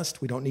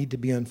unjust. We don't need to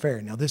be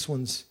unfair. Now, this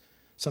one's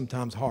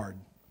sometimes hard.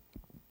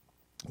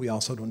 We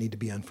also don't need to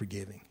be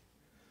unforgiving.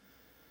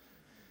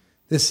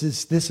 This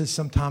is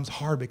sometimes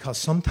hard because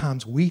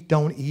sometimes we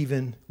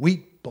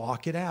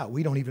block it out.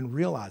 We don't even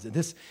realize it.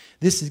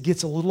 This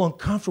gets a little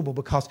uncomfortable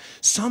because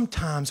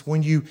sometimes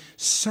when you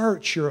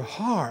search your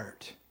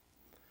heart,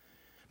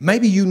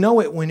 maybe you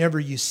know it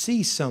whenever you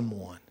see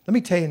someone. Let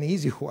me tell you an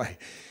easy way.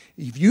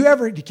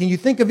 Can you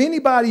think of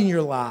anybody in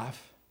your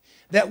life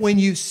that when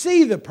you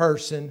see the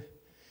person,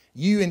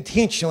 you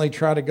intentionally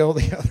try to go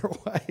the other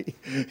way?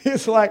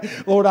 It's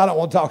like, Lord, I don't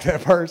want to talk to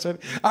that person.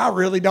 I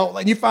really don't.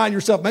 And you find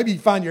yourself, maybe you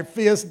find your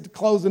fist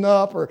closing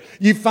up, or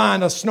you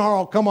find a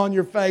snarl come on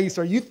your face,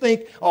 or you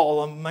think,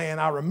 oh man,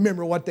 I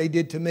remember what they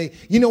did to me.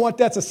 You know what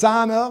that's a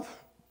sign of?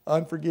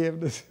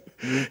 Unforgiveness.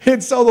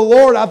 And so the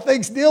Lord, I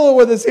think, is dealing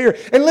with us here.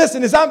 And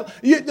listen,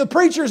 the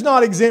preacher's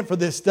not exempt for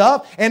this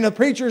stuff, and the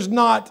preacher's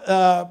not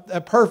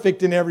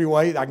perfect in every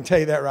way. I can tell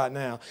you that right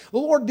now. The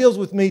Lord deals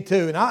with me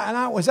too. And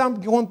as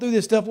I'm going through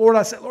this stuff, Lord,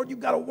 I said, Lord,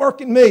 you've got to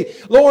work in me.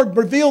 Lord,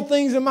 reveal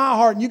things in my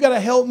heart, and you've got to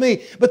help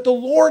me. But the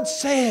Lord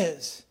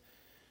says,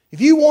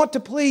 if you want to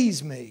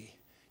please me,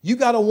 you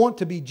got to want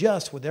to be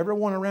just with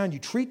everyone around you.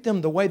 Treat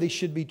them the way they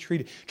should be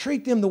treated.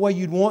 Treat them the way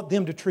you'd want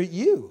them to treat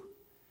you.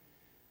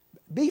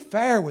 Be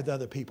fair with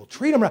other people.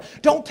 Treat them right.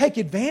 Don't take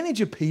advantage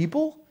of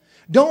people.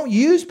 Don't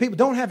use people.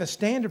 Don't have a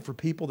standard for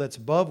people that's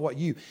above what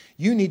you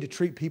need to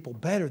treat people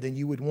better than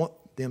you would want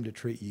them to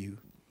treat you.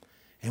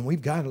 And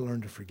we've got to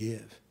learn to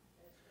forgive.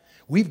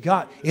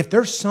 If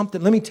there's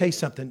something, let me tell you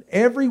something.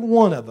 Every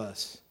one of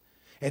us,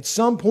 at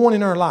some point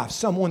in our life,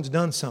 someone's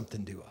done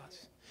something to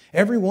us.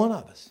 Every one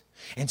of us.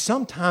 And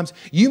sometimes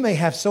you may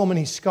have so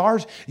many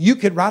scars, you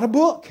could write a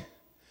book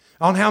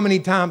on how many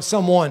times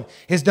someone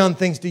has done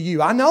things to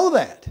you. I know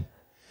that.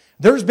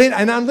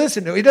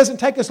 Listen, it doesn't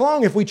take us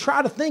long. If we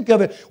try to think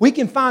of it, we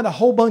can find a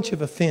whole bunch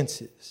of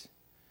offenses.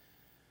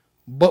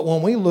 But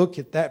when we look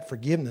at that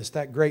forgiveness,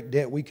 that great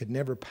debt we could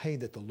never pay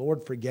that the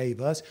Lord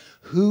forgave us,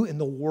 who in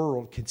the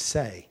world could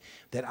say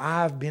that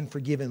I've been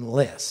forgiven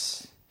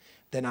less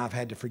than I've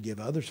had to forgive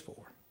others for?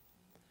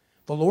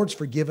 The Lord's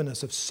forgiven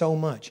us of so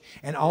much.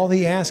 And all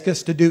He asks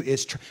us to do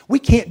is, we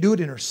can't do it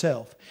in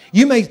ourselves.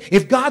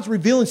 If God's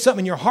revealing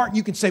something in your heart,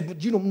 you can say,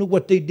 but you don't know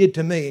what they did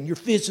to me, and your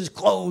fist is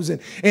closed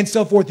and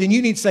so forth. And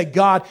you need to say,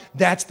 God,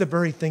 that's the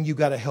very thing you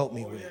got to help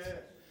me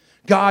with.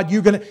 God,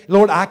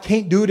 Lord, I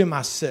can't do it in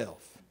myself.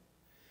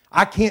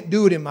 I can't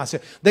do it in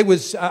myself.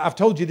 I've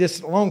told you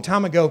this a long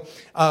time ago,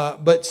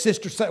 but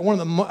one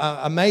of the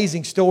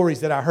amazing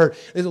stories that I heard,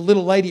 there's a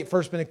little lady at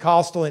First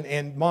Pentecostal,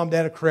 and Mom,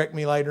 Dad will correct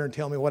me later and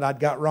tell me what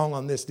I'd got wrong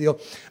on this deal.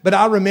 But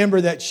I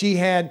remember that she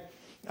had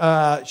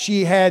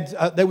she had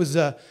there was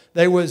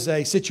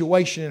a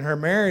situation in her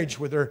marriage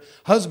with her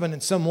husband,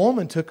 and some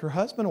woman took her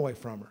husband away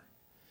from her.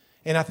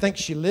 And I think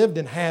she lived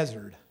in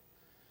Hazard.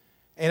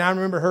 And I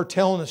remember her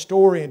telling a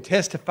story and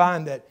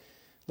testifying that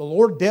the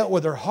Lord dealt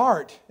with her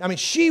heart. I mean,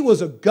 she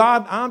was a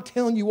God. I'm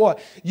telling you what,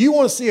 you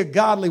want to see a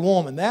godly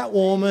woman. That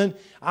woman,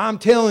 I'm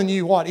telling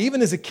you what,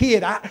 even as a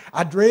kid,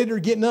 I dreaded her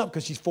getting up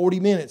because she's 40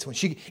 minutes. When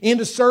she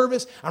into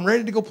service, I'm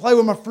ready to go play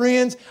with my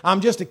friends. I'm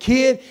just a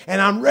kid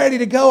and I'm ready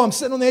to go. I'm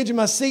sitting on the edge of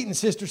my seat and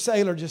Sister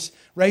Saylor just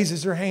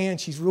raises her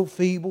hand. She's real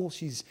feeble.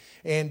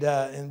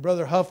 And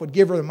Brother Huff would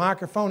give her the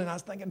microphone, and I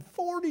was thinking,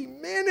 40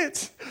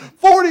 minutes?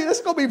 40,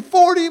 that's going to be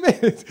 40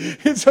 minutes.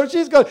 And so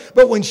she's going,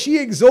 but when she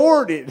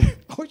exhorted,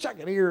 I wish I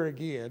could hear her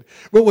again,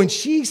 but when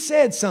she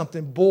said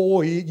something,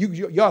 boy,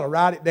 you ought to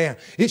write it down.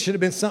 It should have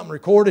been something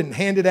recorded and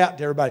handed out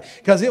to everybody,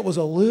 because it was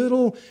a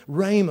little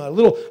rhema,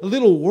 a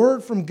little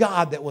word from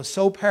God that was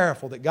so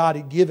powerful that God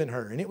had given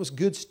her, and it was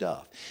good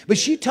stuff. But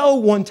she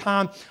told one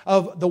time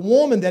of the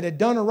woman that had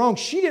done her wrong.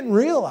 She didn't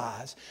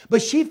realize,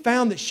 but she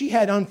found that she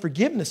had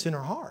unforgiveness in her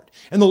heart.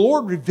 And the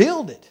Lord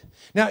revealed it.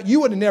 Now, you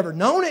would have never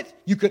known it.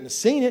 You couldn't have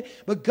seen it.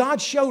 But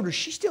God showed her.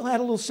 She still had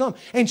a little something.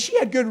 And she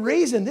had good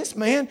reason. This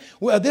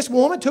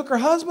woman took her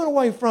husband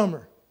away from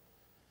her.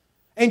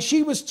 And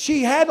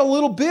she had a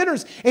little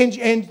bitterness. And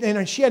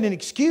she had an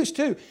excuse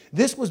too.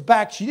 This was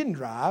back, she didn't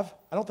drive.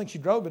 I don't think she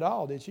drove at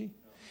all, did she?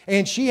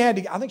 And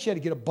I think she had to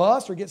get a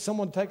bus or get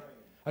someone to take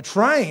a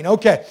train.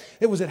 Okay.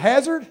 It was at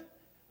Hazard?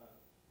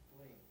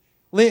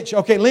 Lynch,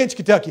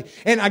 Kentucky.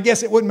 And I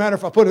guess it wouldn't matter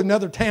if I put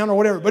another town or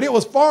whatever, but it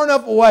was far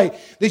enough away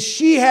that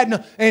she had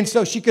no, and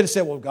so she could have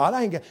said, well,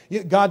 God,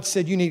 God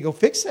said, you need to go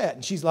fix that.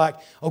 And she's like,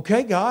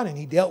 okay, God. And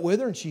He dealt with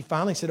her, and she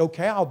finally said,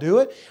 okay, I'll do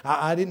it.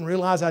 I didn't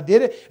realize I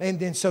did it. And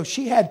then so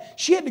she had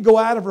to go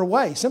out of her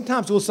way.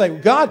 Sometimes we'll say,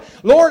 God,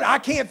 Lord, I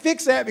can't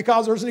fix that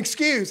because there's an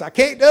excuse. I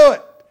can't do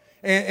it.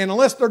 And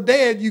unless they're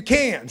dead, you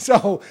can.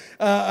 So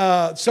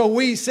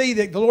we see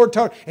that the Lord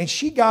told her. And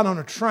she got on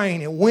a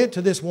train and went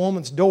to this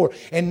woman's door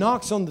and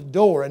knocks on the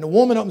door. And the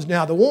woman opens.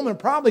 Now, the woman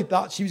probably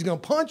thought she was going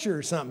to punch her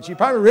or something. She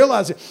probably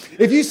realized it.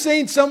 If you've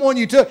seen someone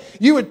you took,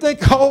 you would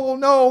think, oh,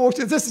 no,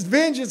 this is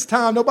vengeance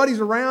time.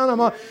 Nobody's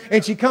around.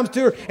 And she comes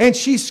to her, and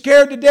she's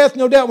scared to death,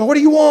 no doubt. Well, what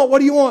do you want? What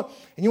do you want?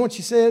 And you know what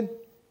she said?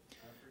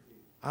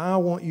 I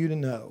want you to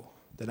know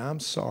that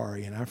I'm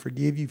sorry and I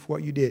forgive you for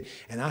what you did.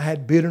 And I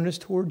had bitterness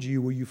towards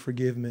you. Will you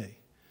forgive me?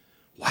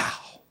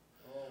 Wow.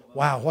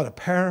 Wow, what a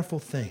powerful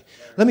thing.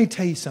 Let me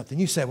tell you something.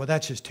 You say, well,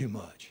 that's just too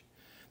much.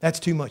 That's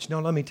too much. No,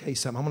 let me tell you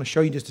something. I'm going to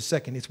show you in just a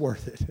second. It's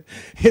worth it.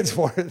 It's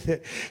worth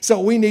it. So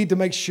we need to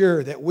make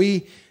sure that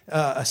we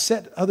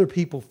set other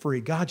people free.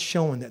 God's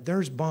showing that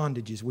there's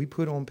bondages we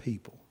put on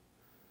people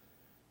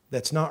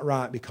that's not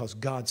right because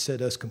God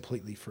set us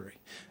completely free.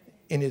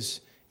 In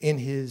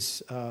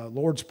his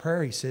Lord's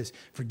Prayer, He says,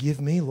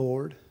 forgive me,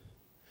 Lord,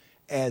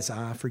 as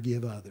I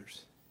forgive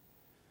others.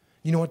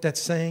 You know what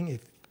that's saying?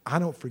 If I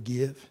don't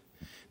forgive,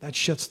 that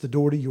shuts the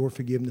door to your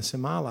forgiveness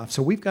in my life.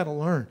 So we've got to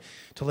learn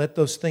to let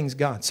those things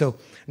go. So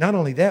not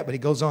only that, but He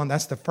goes on,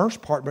 that's the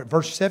first part, but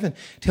verse 7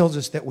 tells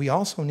us that we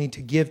also need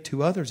to give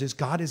to others as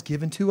God has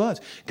given to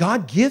us.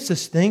 God gives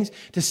us things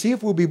to see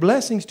if we'll be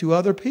blessings to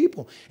other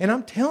people. And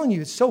I'm telling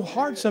you, it's so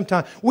hard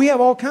sometimes. We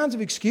have all kinds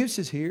of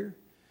excuses here.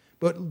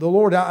 But the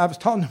Lord, I was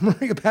talking to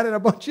Marie about it a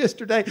bunch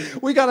yesterday.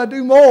 We got to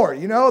do more.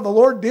 The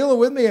Lord dealing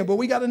with me, but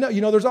we got to know.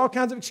 There's all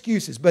kinds of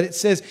excuses. But it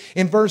says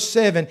in verse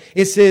 7,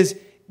 it says,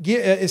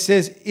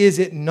 is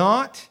it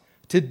not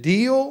to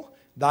deal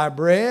thy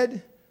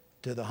bread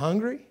to the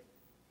hungry?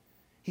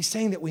 He's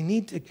saying that we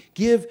need to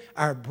give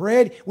our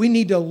bread. We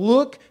need to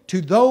look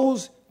to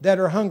those that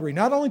are hungry.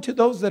 Not only to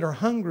those that are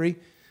hungry,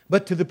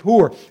 but to the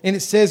poor. And it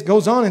says,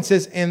 goes on and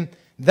says, and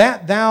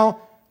that thou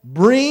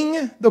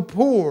bring the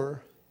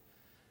poor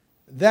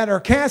that are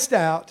cast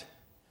out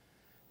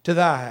to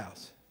thy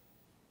house.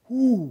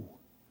 Ooh,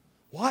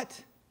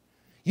 what?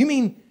 You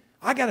mean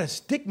I got to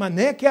stick my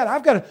neck out?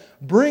 I've got to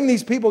bring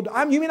these people.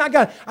 You mean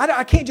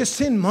I can't just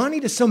send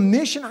money to some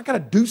mission? I got to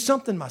do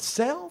something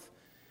myself?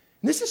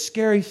 And this is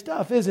scary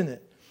stuff, isn't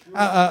it?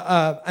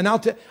 And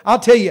I'll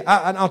tell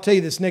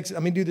you this next.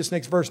 Let me do this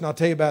next verse, and I'll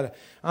tell you about it.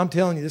 I'm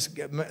telling you,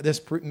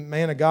 this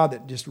man of God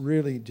that just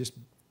really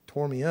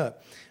tore me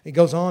up. It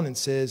goes on and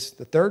says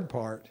the third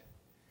part.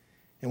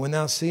 And when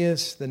thou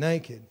seest the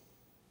naked,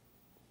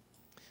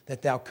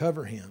 that thou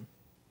cover him,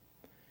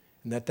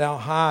 and that thou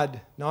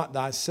hide not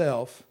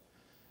thyself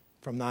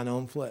from thine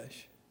own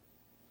flesh.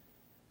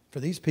 For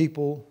these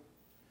people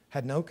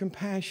had no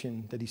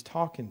compassion that he's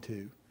talking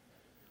to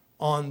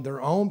on their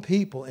own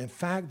people, in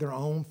fact, their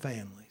own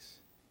families.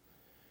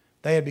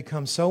 They had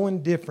become so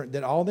indifferent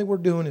that all they were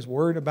doing is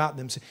worried about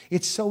themselves.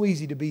 It's so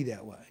easy to be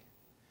that way.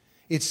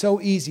 It's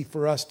so easy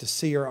for us to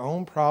see our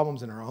own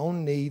problems and our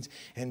own needs.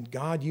 And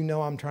God,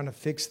 I'm trying to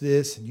fix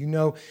this.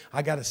 And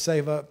I got to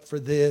save up for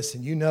this.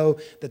 And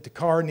that the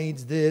car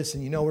needs this.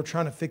 And we're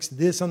trying to fix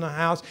this on the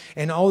house.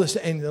 And all this.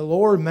 And the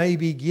Lord may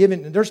be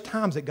giving. And there's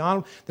times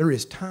that there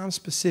is times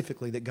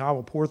specifically that God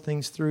will pour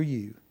things through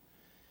you.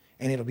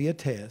 And it'll be a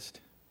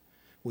test.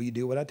 Will you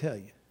do what I tell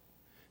you?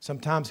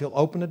 Sometimes He'll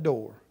open a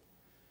door,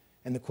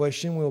 and the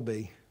question will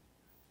be,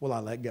 will I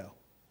let go?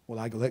 Will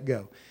I let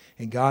go?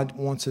 And God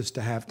wants us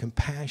to have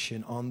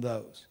compassion on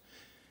those.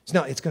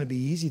 It's going to be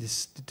easy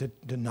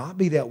to not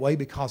be that way,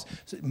 because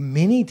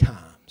many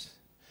times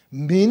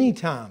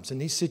in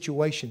these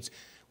situations,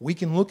 we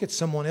can look at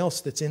someone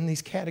else that's in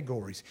these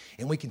categories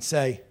and we can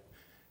say,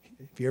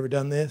 have you ever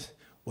done this?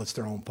 Well, it's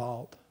their own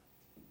fault.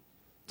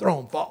 Their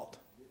own fault.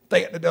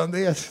 They hadn't done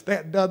this, they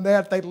hadn't done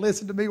that, they'd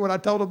listened to me when I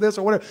told them this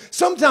or whatever.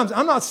 Sometimes,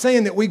 I'm not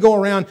saying that we go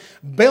around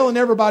bailing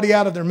everybody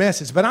out of their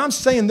messes, but I'm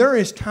saying there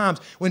is times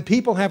when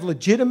people have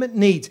legitimate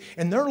needs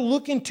and they're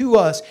looking to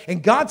us,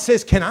 and God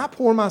says, can I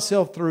pour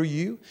myself through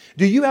you?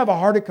 Do you have a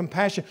heart of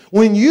compassion?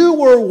 When you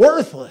were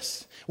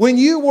worthless, when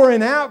you were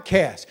an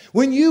outcast,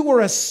 when you were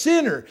a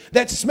sinner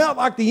that smelled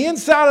like the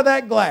inside of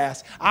that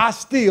glass, I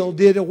still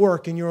did a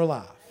work in your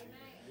life.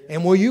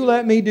 And will you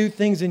let me do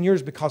things in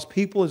yours, because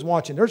people is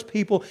watching? There's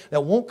people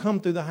that won't come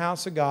through the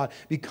house of God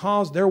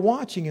because they're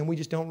watching and we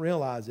just don't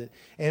realize it.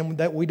 And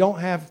that we don't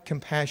have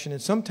compassion.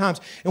 And sometimes,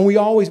 and we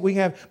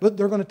have, but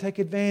they're going to take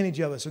advantage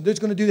of us. Or they're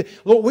going to do that.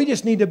 Lord,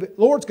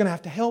 Lord's going to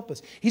have to help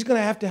us. He's going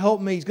to have to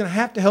help me. He's going to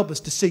have to help us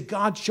to see,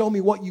 God, show me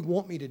what you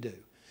want me to do.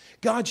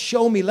 God,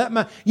 show me.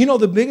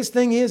 The biggest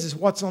thing is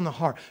what's on the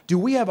heart. Do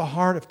we have a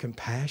heart of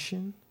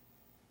compassion?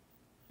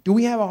 Do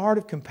we have a heart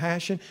of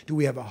compassion? Do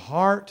we have a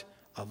heart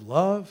of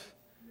love?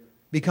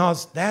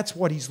 Because that's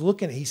what He's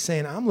looking at. He's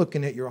saying, I'm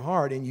looking at your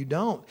heart and you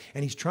don't.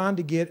 And He's trying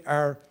to get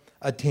our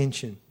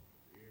attention.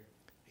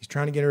 He's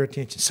trying to get our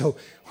attention. So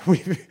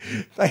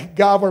thank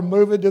God we're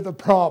moving to the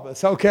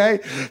promise,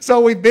 okay?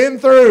 So we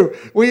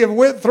have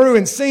went through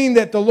and seen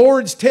that the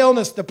Lord's telling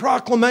us the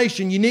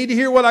proclamation. You need to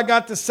hear what I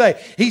got to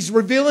say. He's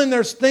revealing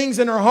there's things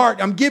in our heart.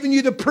 I'm giving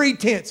you the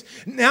pretense.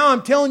 Now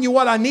I'm telling you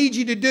what I need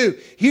you to do.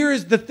 Here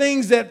is the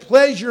things that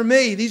pleasure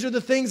me. These are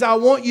the things I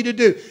want you to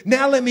do.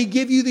 Now let me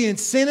give you the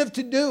incentive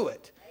to do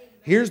it.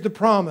 Here's the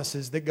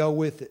promises that go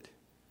with it.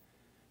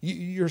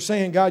 You're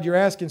saying, God, you're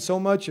asking so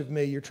much of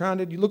me. You're trying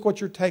to, look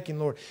what you're taking,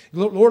 Lord.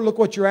 Lord, look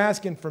what you're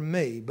asking from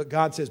me. But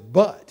God says,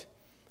 but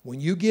when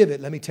you give it,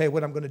 let me tell you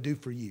what I'm going to do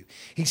for you.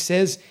 He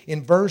says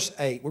in verse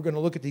 8, we're going to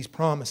look at these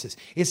promises.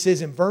 It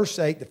says in verse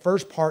 8, the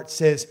first part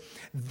says,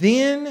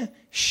 then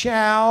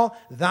shall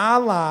thy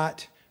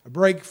light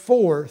break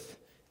forth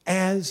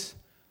as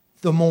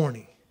the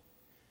morning.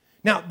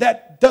 Now,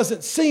 that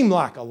doesn't seem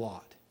like a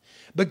lot.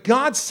 But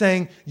God's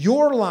saying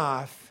your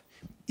life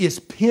is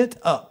pent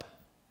up.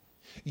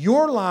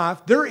 Your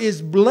life, there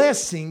is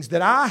blessings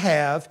that I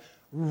have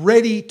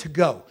ready to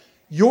go.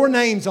 Your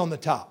name's on the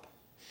top.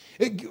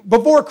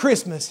 Before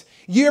Christmas,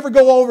 you ever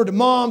go over to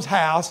Mom's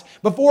house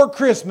before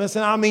Christmas,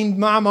 and I mean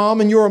my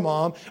mom and your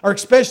mom, or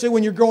especially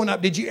when you're growing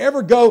up, did you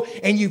ever go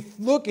and you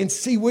look and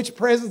see which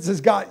presents has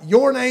got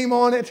your name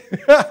on it?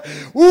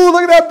 Ooh,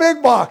 look at that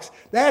big box.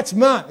 That's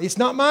mine. It's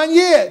not mine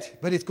yet,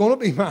 but it's going to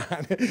be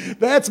mine.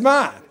 That's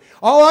mine.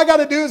 All I got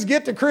to do is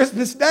get to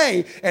Christmas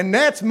Day, and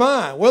that's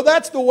mine. Well,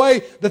 that's the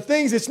way the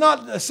things, it's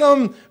not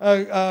some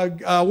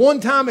one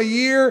time a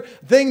year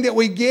thing that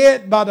we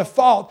get by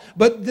default,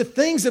 but the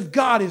things of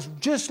God is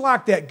just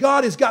like that.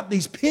 God has got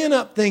these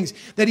pin-up things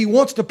that He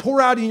wants to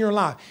pour out in your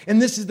life,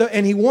 and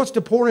and He wants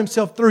to pour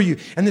Himself through you.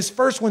 And this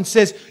first one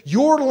says,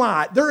 your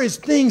light, there is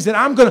things that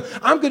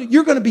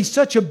you're going to be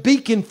such a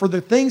beacon for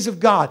the things of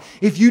God.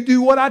 If you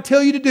do what I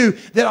tell you to do,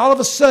 that all of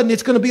a sudden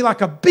it's going to be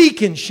like a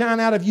beacon shine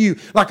out of you,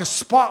 like a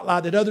spotlight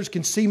that others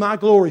can see my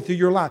glory through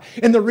your life.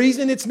 And the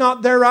reason it's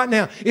not there right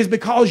now is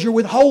because you're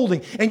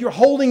withholding, and you're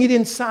holding it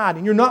inside,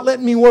 and you're not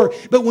letting me work.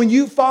 But when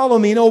you follow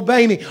me and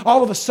obey me,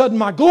 all of a sudden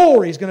my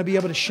glory is going to be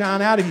able to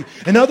shine out of you,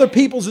 and other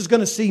people's is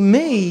going to see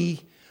me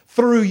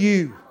through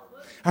you.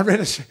 I read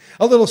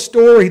a little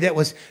story that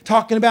was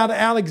talking about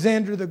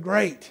Alexander the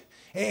Great.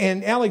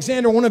 And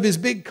Alexander, one of his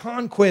big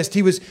conquests,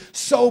 he was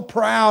so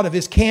proud of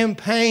his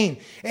campaign.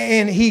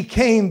 And he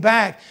came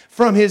back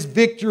from his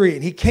victory,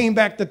 and he came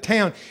back to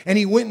town, and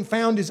he went and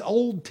found his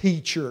old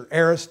teacher,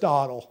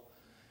 Aristotle.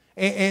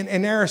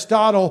 And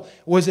Aristotle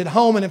was at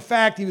home, and in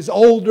fact, he was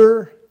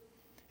older.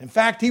 In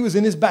fact, he was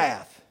in his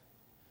bath.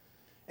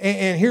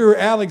 And here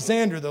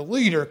Alexander, the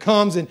leader,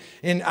 comes, and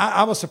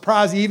I was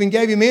surprised he even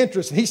gave him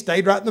interest. And he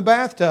stayed right in the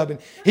bathtub. And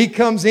he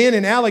comes in,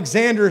 and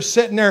Alexander is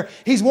sitting there.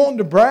 He's wanting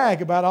to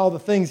brag about all the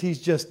things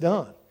he's just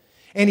done.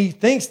 And he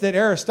thinks that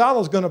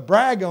Aristotle's going to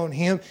brag on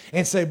him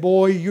and say,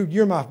 boy,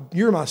 you're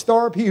my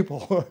star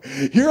pupil.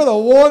 You're the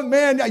one,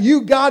 man,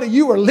 you got it.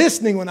 You were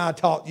listening when I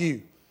taught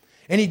you.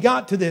 And he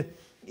got to the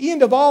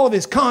end of all of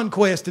his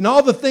conquest and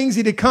all the things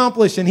he'd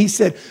accomplished. And he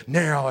said,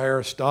 now,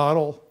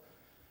 Aristotle,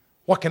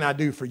 what can I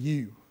do for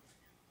you?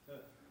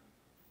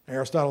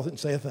 Aristotle didn't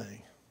say a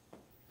thing.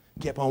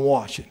 He kept on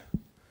watching.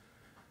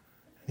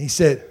 He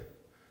said,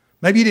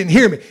 maybe you didn't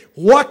hear me.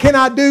 What can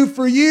I do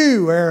for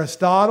you,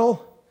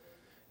 Aristotle?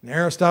 And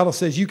Aristotle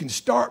says, you can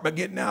start by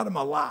getting out of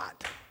my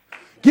light.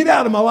 Get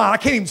out of my light. I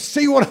can't even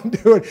see what I'm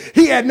doing.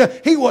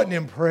 He wasn't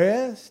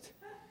impressed.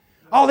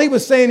 All he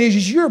was saying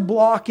is you're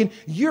blocking,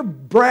 you're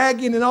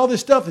bragging, and all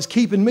this stuff is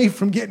keeping me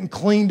from getting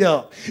cleaned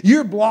up.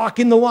 You're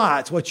blocking the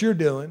lights, what you're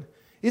doing.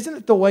 Isn't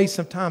it the way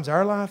sometimes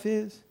our life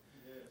is?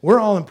 We're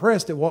all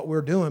impressed at what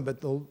we're doing,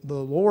 but the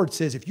Lord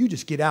says, if you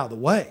just get out of the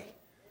way,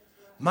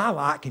 my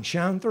light can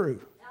shine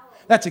through.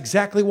 That's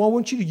exactly what I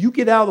want you to do. You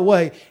get out of the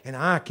way and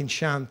I can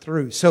shine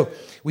through. So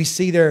we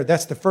see there,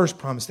 that's the first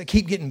promise. They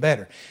keep getting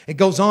better. It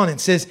goes on and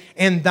says,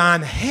 and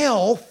thine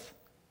health,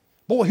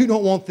 boy, who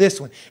don't want this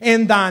one?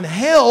 And thine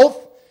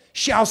health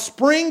shall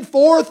spring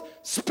forth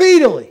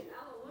speedily.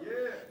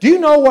 Do you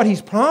know what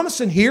he's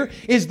promising here?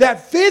 Is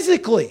that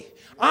physically,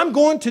 I'm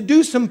going to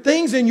do some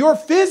things in your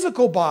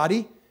physical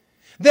body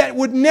that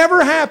would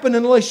never happen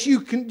unless you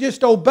can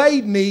just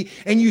obeyed me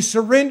and you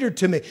surrendered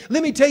to me.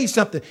 Let me tell you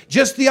something.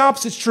 Just the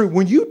opposite's true.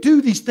 When you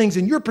do these things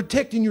and you're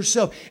protecting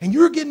yourself and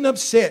you're getting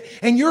upset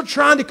and you're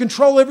trying to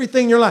control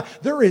everything in your life,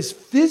 there is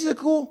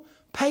physical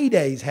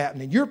paydays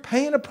happening. You're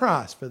paying a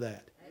price for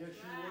that.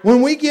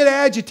 When we get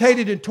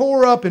agitated and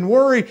tore up and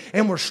worried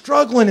and we're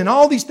struggling and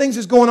all these things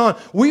is going on,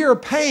 we are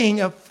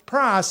paying a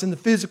price in the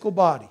physical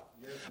body.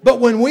 But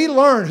when we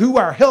learn who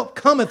our help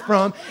cometh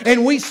from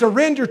and we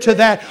surrender to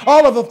that,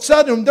 all of a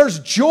sudden there's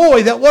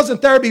joy that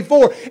wasn't there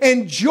before.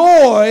 And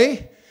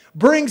joy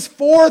brings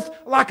forth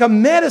like a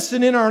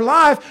medicine in our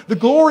life, the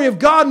glory of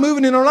God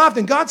moving in our life.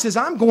 And God says,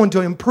 I'm going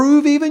to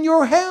improve even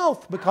your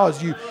health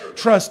because you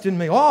trust in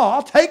me. Oh,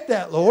 I'll take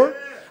that, Lord.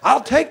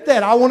 I'll take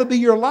that. I want to be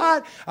your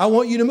light. I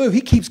want you to move. He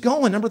keeps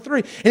going. Number 3.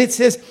 And it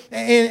says,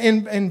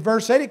 in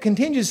verse 8, it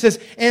continues, it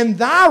says, and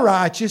thy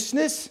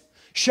righteousness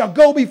shall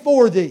go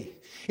before thee.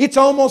 It's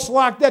almost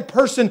like that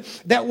person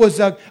that was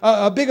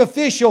a big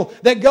official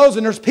that goes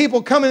and there's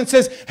people coming and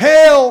says,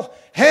 hail,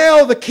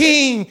 hail the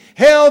king,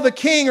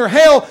 or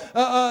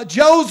hail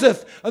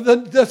Joseph,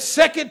 the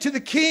second to the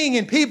king.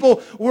 And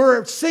people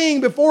were seeing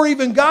before he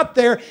even got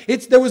there.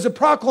 There was a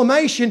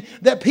proclamation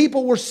that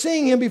people were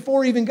seeing him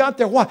before he even got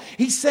there. Why?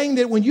 He's saying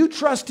that when you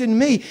trust in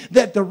me,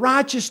 that the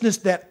righteousness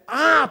that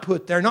I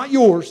put there, not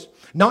yours,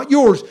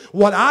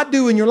 what I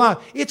do in your life,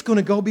 it's going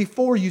to go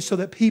before you so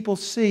that people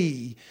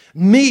see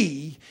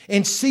me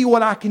and see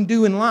what I can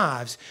do in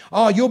lives.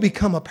 Oh, you'll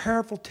become a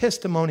powerful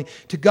testimony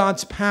to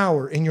God's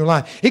power in your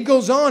life. It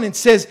goes on and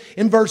says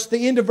in the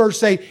end of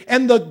verse 8,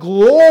 and the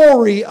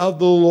glory of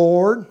the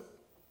Lord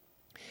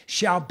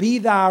shall be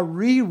thy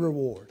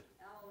reward.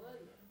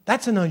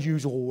 That's an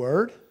unusual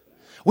word.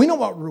 We know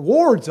what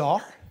rewards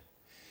are.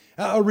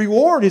 A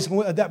reward is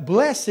that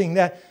blessing,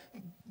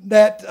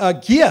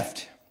 that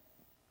gift.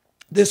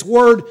 This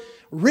word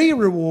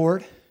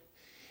reward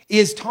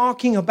is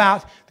talking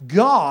about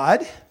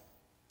God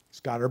has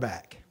got our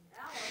back.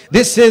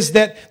 This says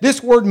that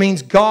this word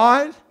means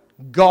God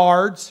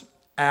guards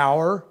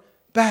our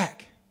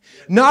back.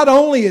 Not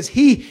only is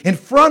He in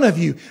front of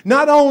you,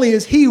 not only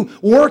is He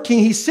working,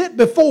 He's sent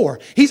before.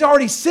 He's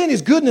already sent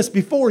His goodness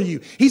before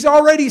you. He's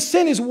already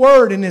sent His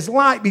word and His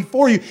light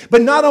before you.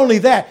 But not only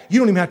that, you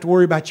don't even have to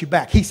worry about your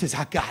back. He says,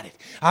 I got it.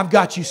 I've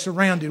got you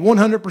surrounded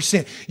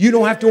 100%. You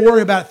don't have to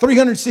worry about it.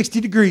 360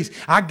 degrees.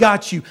 I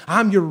got you.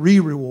 I'm your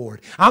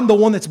reward. I'm the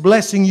one that's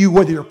blessing you,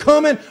 whether you're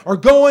coming or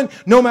going,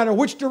 no matter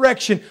which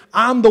direction.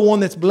 I'm the one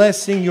that's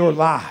blessing your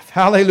life.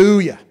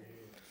 Hallelujah.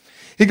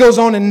 He goes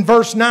on in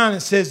verse 9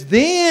 and says,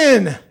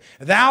 then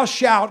thou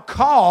shalt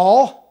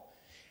call,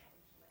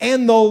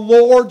 and the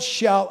Lord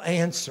shall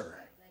answer.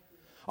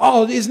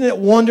 Oh, isn't it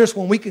wondrous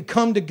when we could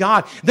come to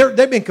God?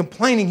 They've been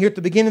complaining here at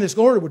the beginning of this,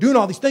 Lord, we're doing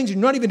all these things and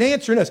you're not even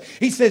answering us.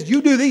 He says,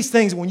 you do these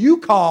things. When you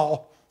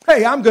call,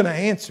 hey, I'm going to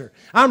answer.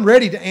 I'm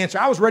ready to answer.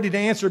 I was ready to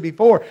answer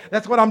before.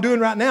 That's what I'm doing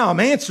right now. I'm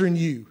answering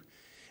you.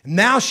 And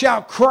thou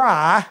shalt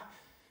cry,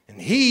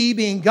 and He,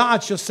 being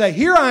God, shall say,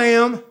 here I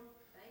am.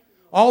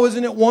 Oh,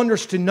 isn't it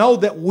wondrous to know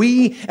that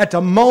we, at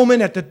the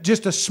moment,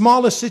 just the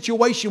smallest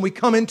situation we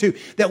come into,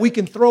 that we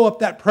can throw up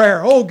that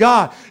prayer. Oh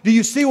God, do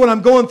you see what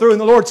I'm going through? And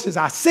the Lord says,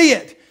 I see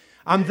it.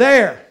 I'm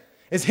there.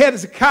 As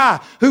Hezekiah,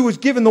 who was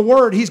given the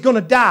word, he's going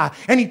to die.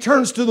 And he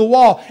turns to the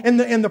wall, and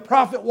the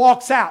prophet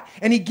walks out.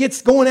 And he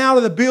gets going out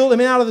of the building,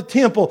 out of the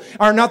temple.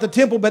 Or not the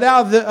temple, but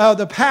out of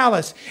the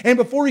palace. And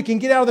before he can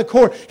get out of the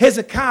court,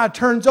 Hezekiah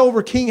turns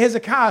over, King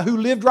Hezekiah, who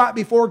lived right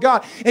before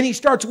God. And he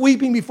starts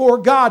weeping before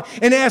God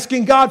and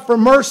asking God for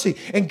mercy.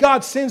 And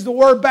God sends the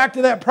word back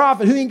to that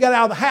prophet who ain't got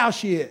out of the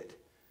house yet.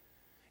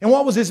 And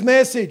what was his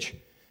message?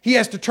 He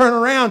has to turn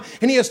around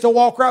and he has to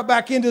walk right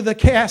back into the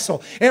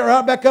castle and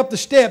right back up the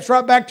steps,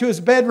 right back to his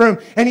bedroom.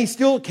 And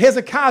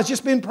Hezekiah's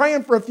just been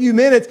praying for a few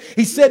minutes.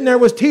 He's sitting there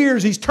with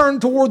tears. He's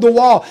turned toward the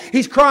wall.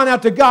 He's crying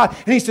out to God.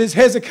 And he says,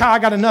 Hezekiah, I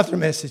got another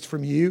message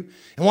from you.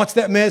 And what's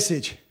that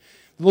message?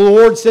 The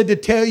Lord said to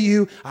tell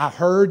you, I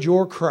heard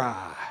your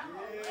cry.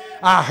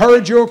 I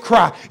heard your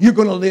cry. You're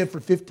going to live for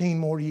 15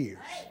 more years.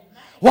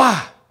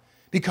 Why?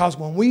 Because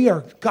when we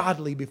are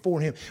godly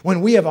before Him,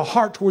 when we have a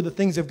heart toward the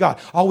things of God,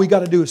 all we got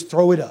to do is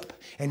throw it up.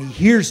 And He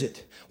hears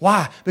it.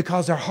 Why?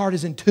 Because our heart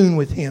is in tune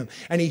with Him.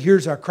 And He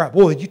hears our cry.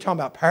 Boy, you're talking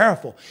about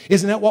powerful.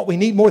 Isn't that what we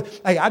need more?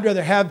 Hey, I'd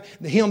rather have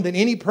Him than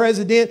any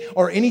president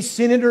or any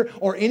senator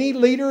or any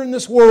leader in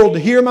this world to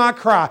hear my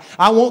cry.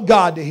 I want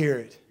God to hear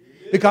it.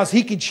 Because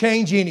He can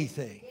change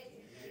anything.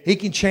 He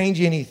can change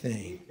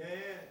anything.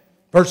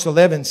 Verse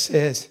 11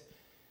 says,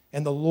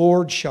 and the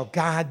Lord shall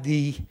guide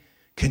thee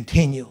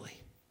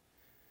continually.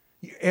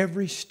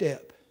 Every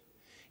step.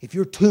 If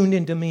you're tuned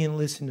into me and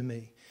listen to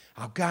me,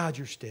 I'll guide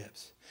your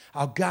steps.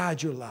 I'll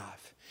guide your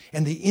life.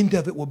 And the end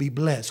of it will be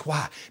blessed.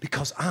 Why?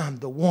 Because I'm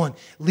the one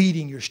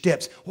leading your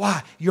steps.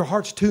 Why? Your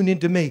heart's tuned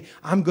into me.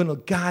 I'm going to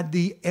guide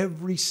thee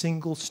every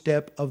single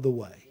step of the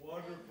way.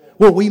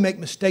 Where we make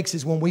mistakes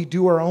is when we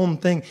do our own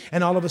thing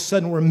and all of a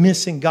sudden we're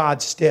missing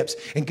God's steps.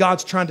 And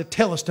God's trying to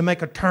tell us to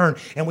make a turn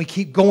and we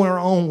keep going our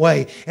own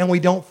way and we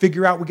don't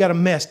figure out we got a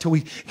mess till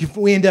we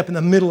end up in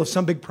the middle of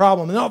some big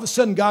problem. And all of a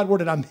sudden, God, where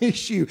did I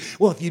miss you?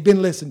 Well, if you'd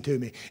been listening to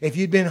me, if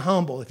you'd been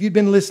humble, if you'd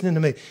been listening to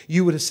me,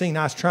 you would have seen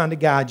I was trying to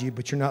guide you,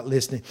 but you're not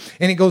listening.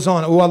 And it goes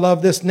on. Oh, I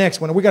love this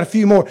next one. We got a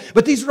few more.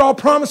 But these are all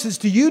promises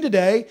to you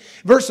today.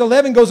 Verse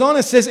 11 goes on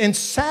and says, and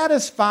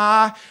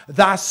satisfy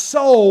thy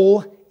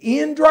soul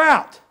in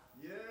drought.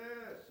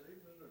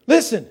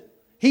 Listen,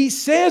 he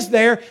says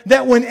there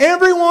that when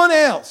everyone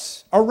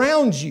else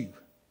around you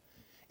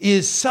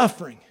is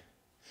suffering,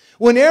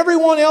 when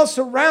everyone else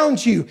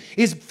around you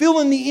is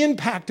feeling the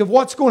impact of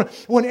what's going on,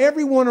 when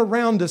everyone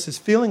around us is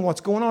feeling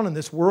what's going on in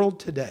this world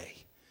today,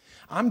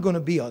 I'm going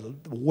to be a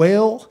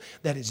well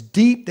that is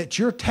deep that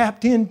you're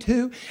tapped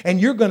into,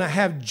 and you're going to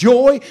have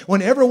joy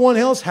when everyone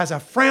else has a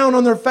frown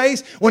on their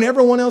face, when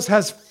everyone else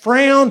has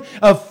frown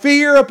of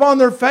fear upon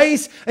their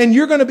face, and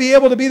you're going to be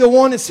able to be the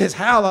one that says,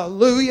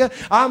 hallelujah,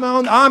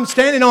 I'm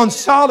standing on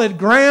solid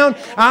ground.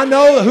 I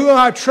know who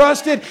I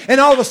trusted, and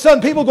all of a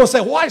sudden people are going to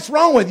say, what's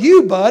wrong with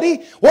you,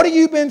 buddy? What have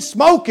you been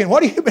smoking?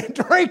 What have you been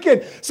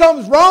drinking?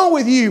 Something's wrong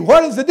with you.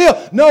 What is the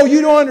deal? No,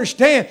 you don't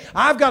understand.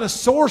 I've got a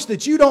source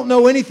that you don't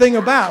know anything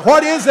about.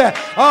 What is that?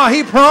 Oh,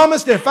 he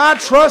promised if I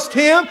trust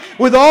him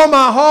with all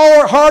my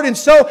heart and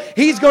soul,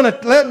 he's going to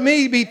let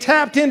me be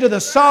tapped into the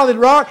solid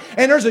rock.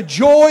 And there's a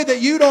joy that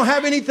you don't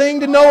have anything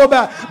to know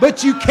about,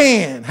 but you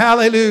can.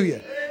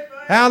 Hallelujah.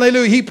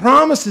 Hallelujah. He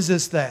promises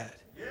us that.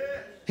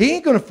 He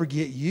ain't going to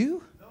forget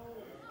you.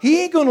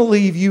 He ain't going to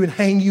leave you and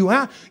hang you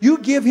out. You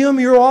give him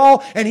your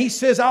all, and he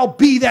says, I'll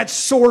be that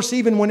source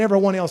even when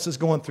everyone else is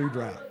going through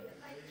drought.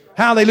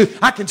 Hallelujah.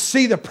 I can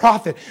see the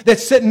prophet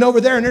that's sitting over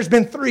there, and there's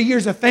been 3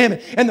 years of famine,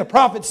 and the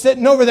prophet's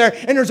sitting over there,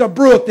 and there's a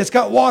brook that's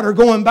got water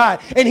going by,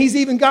 and he's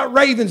even got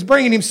ravens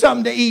bringing him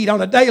something to eat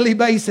on a daily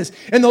basis,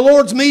 and the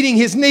Lord's meeting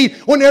his need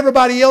when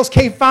everybody else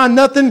can't find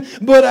nothing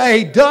but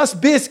a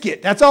dust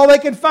biscuit. That's all they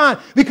can find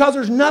because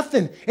there's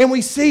nothing. And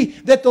we see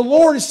that the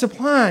Lord is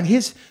supplying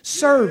his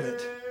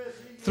servant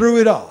through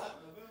it all.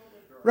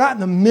 Right in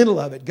the middle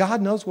of it.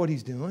 God knows what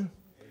he's doing.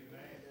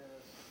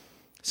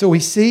 So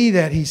we see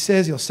that he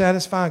says he'll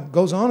satisfy,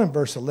 goes on in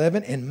verse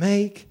 11, and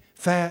make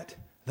fat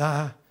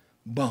thy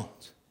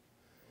bones.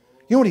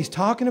 You know what he's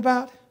talking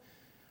about?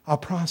 I'll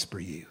prosper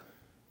you.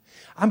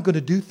 I'm going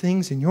to do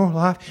things in your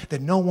life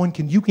that no one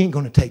can, you ain't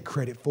going to take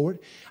credit for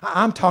it.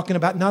 I'm talking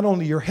about not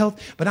only your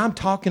health, but I'm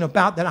talking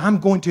about that I'm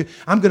going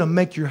to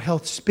make your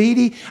health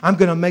speedy. I'm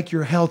going to make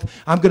your health,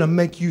 I'm going to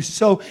make you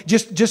so,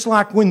 just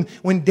like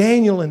when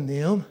Daniel and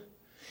them,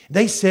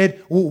 they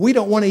said, well, we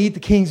don't want to eat the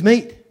king's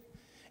meat.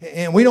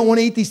 And we don't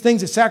want to eat these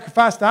things that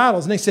sacrifice to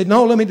idols. And they said,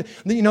 no,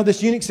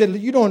 this eunuch said,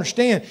 you don't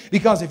understand.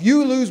 Because if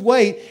you lose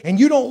weight and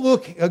you don't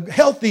look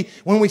healthy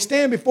when we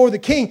stand before the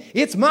king,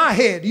 it's my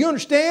head. Do you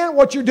understand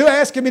what you're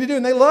asking me to do?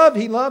 And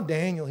he loved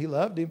Daniel. He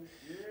loved him.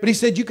 But he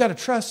said, you got to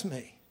trust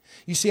me.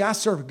 You see, I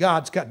serve a God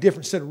that's got a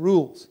different set of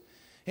rules.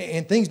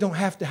 And things don't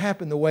have to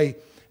happen the way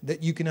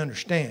that you can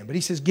understand. But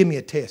he says, give me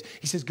a test.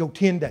 He says, go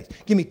 10 days.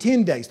 Give me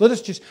 10 days.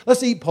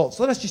 Let's eat pulse.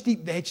 Let us just eat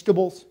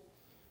vegetables,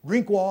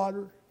 drink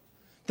water.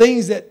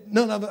 Things that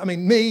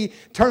me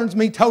turns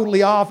me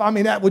totally off.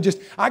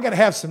 I got to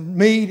have some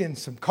meat and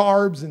some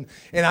carbs and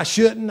I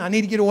shouldn't. I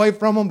need to get away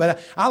from them. But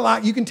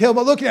you can tell,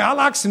 but look, I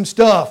like some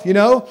stuff, you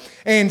know.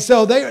 And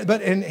so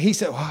and he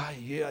said,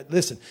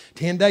 listen,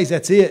 10 days,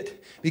 that's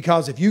it.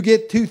 Because if you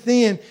get too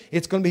thin,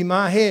 it's going to be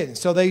my head. And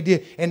so they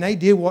did. And they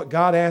did what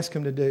God asked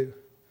them to do.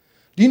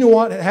 Do you know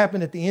what had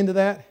happened at the end of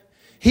that?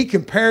 He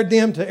compared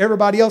them to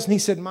everybody else, and he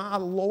said, my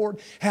Lord,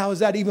 how is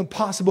that even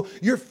possible?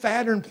 You're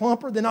fatter and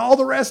plumper than all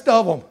the rest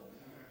of them.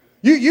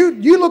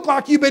 You look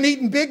like you've been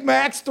eating Big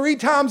Macs 3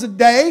 times a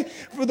day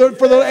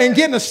and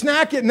getting a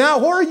snack at night.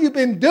 What have you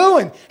been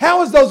doing?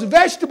 How is those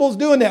vegetables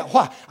doing that?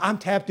 Why? I'm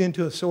tapped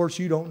into a source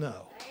you don't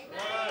know.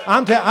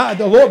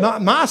 The Lord,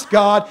 my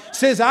God,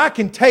 says I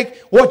can take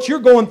what you're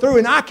going through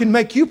and I can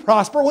make you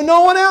prosper when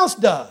no one else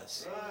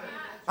does.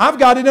 I've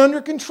got it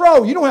under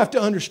control. You don't have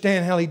to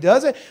understand how he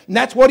does it. And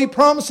that's what he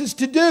promises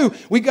to do.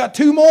 We got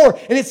 2 more.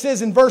 And it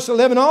says in verse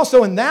 11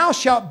 also, and thou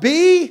shalt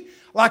be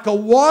like a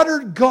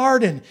watered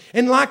garden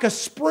and like a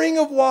spring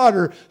of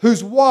water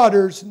whose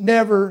waters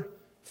never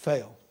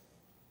fail.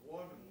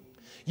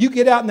 You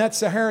get out in that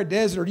Sahara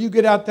Desert, you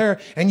get out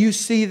there and you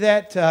see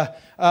that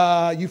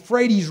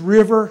Euphrates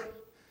River.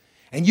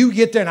 And you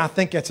get there, and I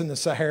think that's in the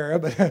Sahara,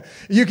 but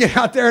you get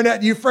out there in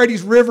that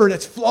Euphrates River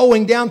that's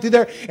flowing down through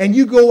there, and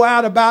you go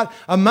out about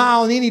a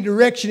mile in any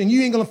direction, and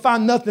you ain't going to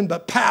find nothing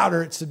but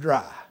powder. It's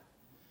dry.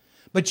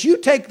 But you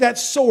take that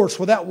source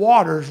where that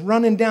water is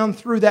running down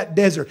through that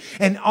desert,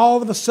 and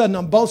all of a sudden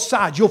on both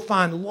sides you'll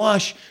find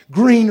lush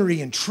greenery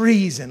and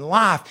trees and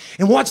life.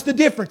 And what's the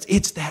difference?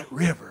 It's that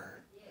river.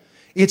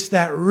 It's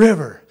that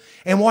river.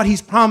 And what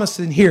he's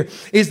promising here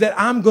is that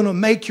I'm going to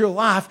make your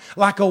life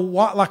like a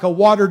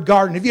watered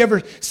garden. Have you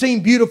ever seen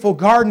beautiful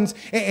gardens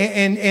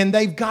and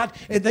they've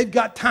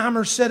got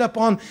timers set up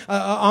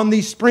on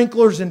these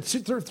sprinklers, and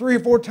 3 or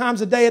 4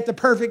 times a day at the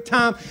perfect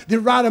time, the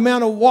right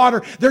amount of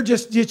water,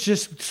 it's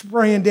just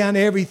spraying down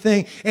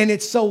everything, and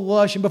it's so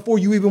lush, and before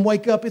you even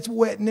wake up, it's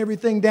wetting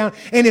everything down,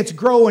 and it's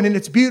growing, and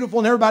it's beautiful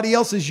in everybody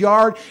else's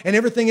yard, and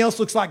everything else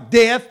looks like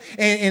death,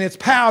 and it's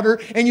powder,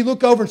 and you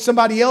look over and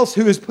somebody else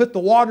who has put the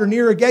water in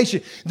irrigation,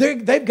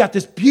 they've got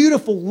this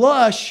beautiful,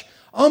 lush,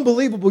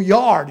 unbelievable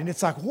yard. And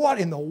it's like, what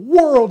in the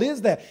world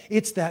is that?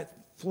 It's that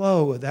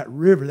flow of that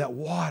river, that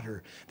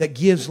water that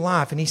gives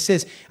life. And he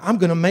says, I'm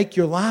going to make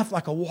your life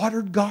like a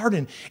watered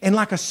garden and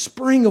like a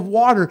spring of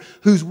water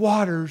whose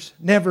waters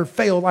never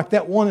fail, like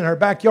that one in our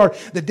backyard.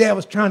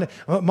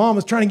 Mom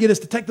was trying to get us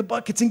to take the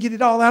buckets and get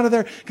it all out of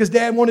there because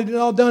Dad wanted it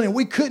all done, and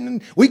we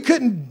couldn't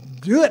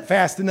do it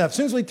fast enough. As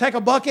soon as we take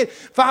a bucket,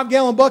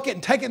 5-gallon bucket,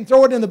 and take it and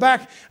throw it in the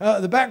back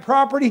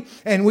property,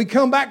 and we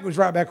come back, it was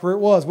right back where it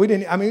was. We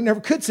never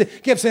could say,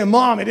 kept saying,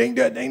 Mom, it ain't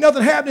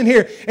nothing happening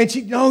here. And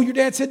she, no, your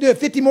dad said do it,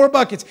 50 more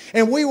buckets.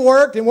 And we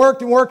worked,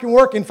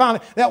 and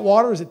finally that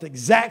water was at the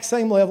exact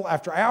same level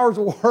after hours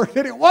of work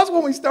that it was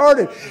when we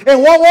started.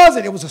 And what was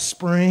it? It was a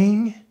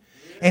spring.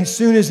 And as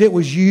soon as it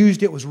was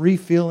used, it was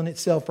refilling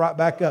itself right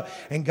back up.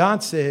 And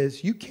God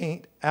says, you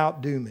can't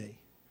outdo me.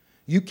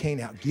 You can't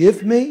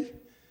outgive me.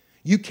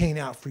 You can't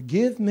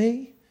outforgive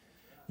me.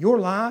 Your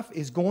life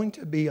is going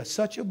to be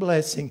such a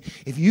blessing.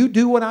 If you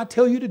do what I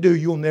tell you to do,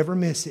 you'll never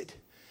miss it.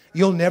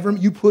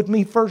 You put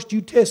me first,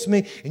 you test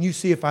me, and you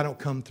see if I don't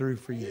come through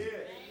for you.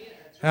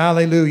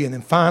 Hallelujah. And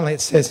then finally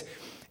it says,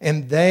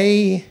 and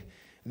they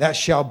that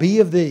shall be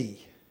of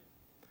thee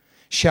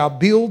shall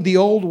build the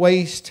old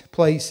waste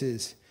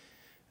places.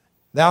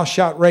 Thou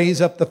shalt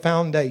raise up the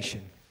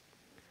foundation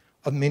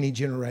of many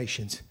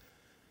generations.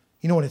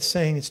 You know what it's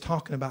saying? It's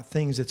talking about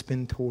things that's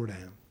been torn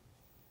down.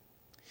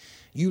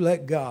 You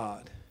let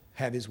God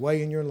have His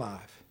way in your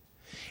life.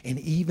 And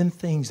even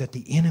things that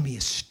the enemy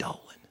has stolen.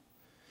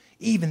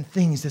 Even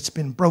things that's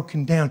been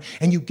broken down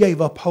and you gave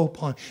up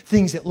hope on.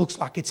 Things that looks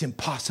like it's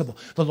impossible.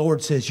 The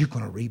Lord says you're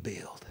going to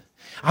rebuild.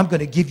 I'm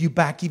going to give you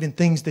back even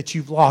things that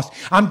you've lost.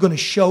 I'm going to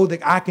show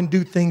that I can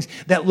do things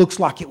that looks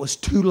like it was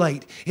too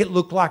late. It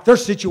looked like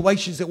there's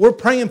situations that we're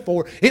praying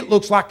for. It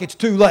looks like it's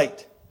too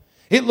late.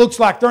 It looks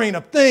like there ain't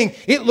a thing.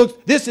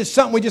 This is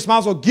something we just might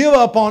as well give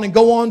up on and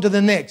go on to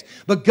the next.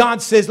 But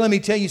God says, let me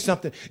tell you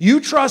something. You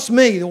trust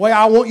me the way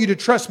I want you to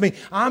trust me.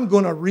 I'm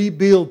going to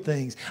rebuild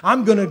things.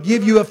 I'm going to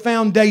give you a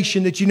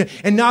foundation that you know,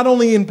 and not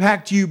only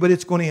impact you, but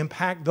it's going to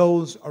impact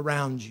those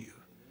around you.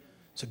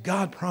 So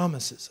God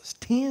promises us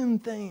 10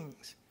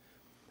 things.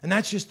 And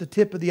that's just the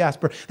tip of the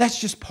iceberg. That's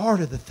just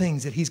part of the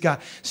things that He's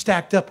got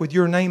stacked up with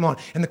your name on.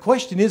 And the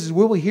question is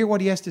will we hear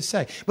what He has to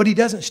say? But He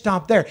doesn't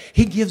stop there.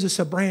 He gives us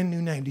a brand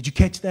new name. Did you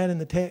catch that in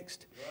the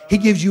text? He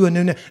gives you a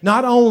new name.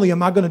 Not only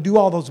am I going to do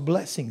all those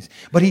blessings,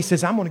 but He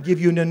says, I'm going to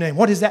give you a new name.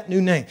 What is that new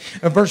name?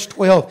 Verse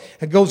 12,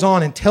 it goes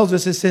on and tells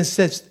us, it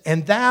says,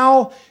 and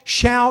thou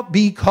shalt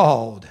be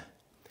called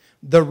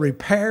the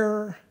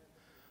repairer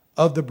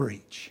of the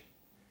breach,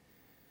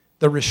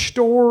 the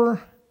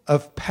restorer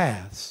of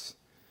paths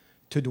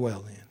to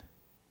dwell in.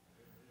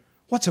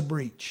 What's a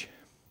breach?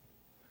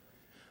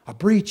 A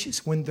breach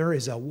is when there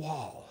is a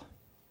wall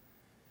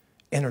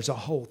and there's a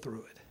hole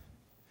through it.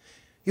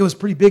 It was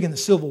pretty big in the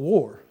Civil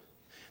War.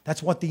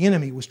 That's what the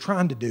enemy was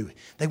trying to do.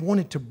 They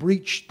wanted to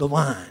breach the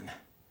line.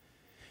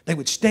 They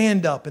would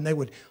stand up and they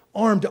would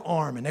arm to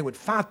arm and they would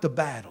fight the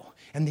battle.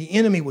 And the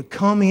enemy would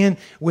come in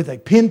with a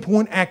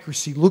pinpoint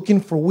accuracy looking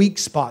for weak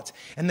spots.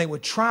 And they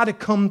would try to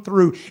come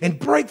through and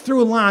break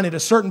through a line at a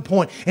certain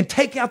point and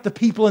take out the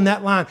people in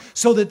that line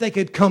so that they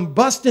could come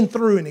busting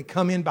through and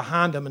come in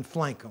behind them and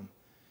flank them.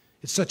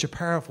 It's such a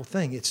powerful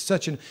thing. It's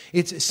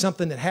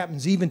something that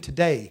happens even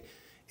today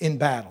in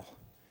battle.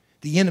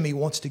 The enemy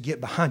wants to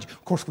get behind you.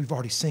 Of course, we've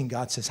already seen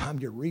God says, I'm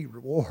your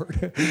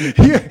reward.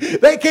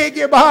 They can't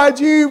get behind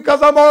you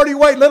because I'm already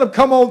waiting. Let them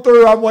come on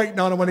through. I'm waiting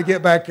on them when they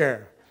get back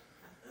there.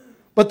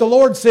 But the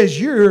Lord says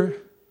you're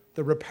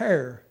the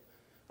repairer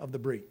of the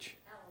breach.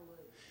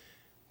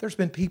 There's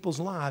been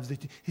people's lives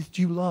that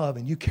you love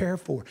and you care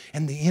for,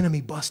 and the enemy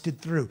busted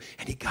through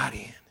and he got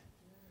in.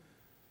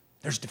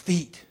 There's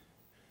defeat.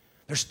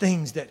 There's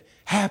things that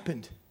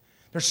happened.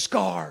 There's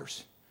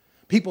scars.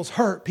 People's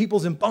hurt.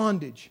 People's in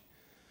bondage.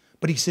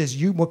 But he says,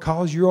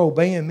 because you're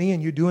obeying me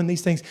and you're doing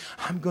these things,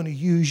 I'm going to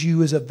use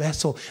you as a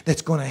vessel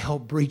that's going to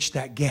help breach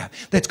that gap,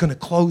 that's going to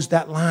close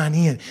that line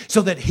in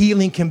so that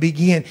healing can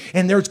begin.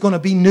 And there's going to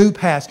be new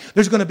paths.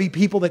 There's going to be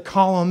people that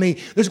call on me.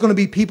 There's going to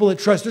be people that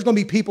trust. There's going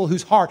to be people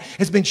whose heart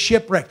has been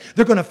shipwrecked.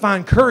 They're going to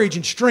find courage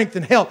and strength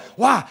and help.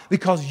 Why?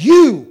 Because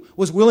you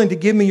was willing to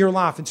give me your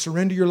life and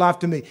surrender your life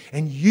to me.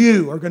 And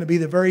you are going to be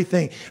the very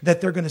thing that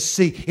they're going to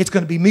see. It's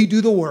going to be me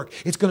do the work.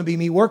 It's going to be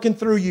me working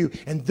through you.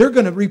 And they're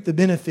going to reap the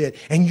benefit.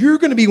 And you're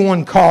going to be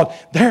one called,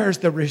 there's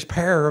the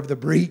repairer of the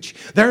breach.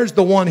 There's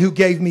the one who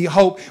gave me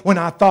hope when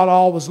I thought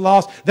all was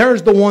lost.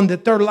 There's the one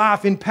that their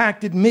life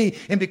impacted me.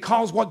 And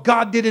because what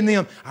God did in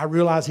them, I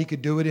realized He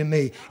could do it in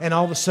me. And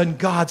all of a sudden,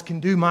 God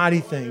can do mighty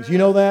things. You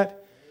know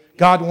that?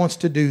 God wants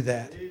to do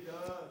that.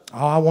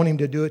 Oh, I want Him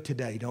to do it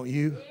today, don't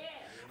you?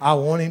 I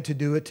want Him to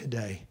do it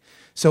today.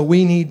 So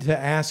we need to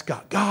ask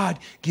God, God,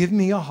 give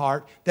me a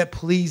heart that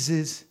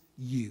pleases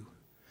you.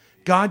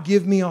 God,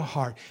 give me a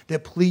heart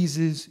that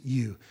pleases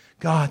you.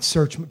 God,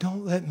 search me.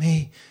 Don't let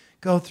me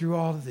go through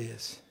all of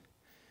this.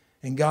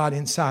 And God,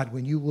 inside,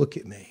 when you look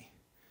at me,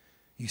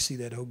 you see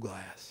that old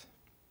glass.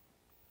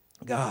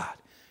 God,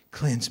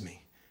 cleanse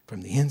me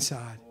from the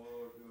inside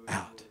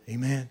out.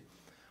 Amen.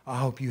 I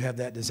hope you have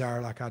that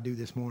desire like I do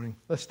this morning.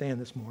 Let's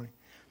stand this morning.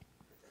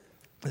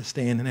 Let's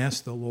stand and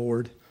ask the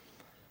Lord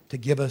to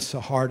give us a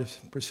heart if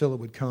Priscilla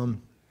would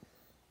come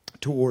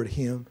toward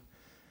Him.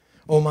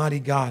 Almighty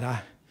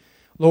God,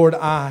 Lord,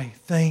 I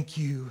thank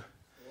you,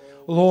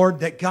 Lord,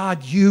 that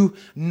God, you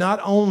not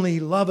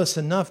only love us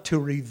enough to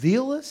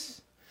reveal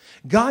us,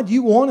 God,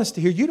 you want us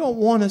to hear. You don't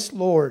want us,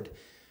 Lord,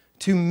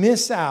 to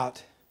miss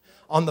out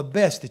on the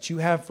best that you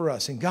have for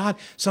us. And God,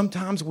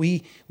 sometimes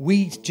we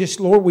just,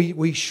 Lord,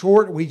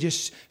 we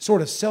just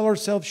sort of sell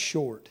ourselves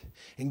short.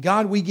 And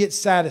God, we get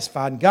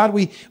satisfied. And God,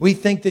 we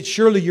think that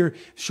surely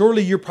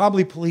you're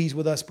probably pleased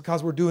with us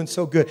because we're doing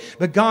so good.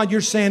 But God,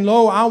 you're saying,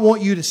 lo, I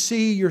want you to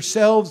see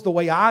yourselves the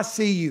way I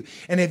see you.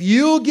 And if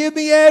you'll give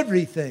me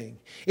everything,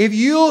 if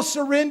you'll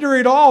surrender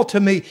it all to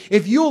me,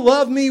 if you'll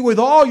love me with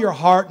all your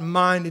heart and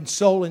mind and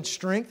soul and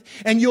strength,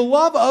 and you'll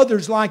love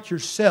others like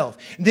yourself,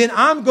 then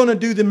I'm going to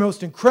do the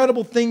most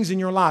incredible things in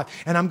your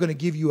life, and I'm going to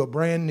give you a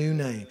brand new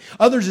name.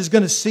 Others is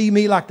going to see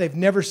me like they've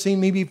never seen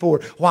me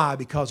before. Why?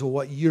 Because of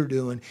what you're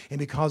doing and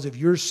because of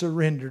your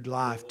surrendered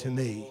life to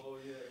me.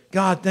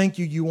 God, thank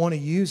you. You want to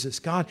use us.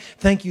 God,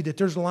 thank you that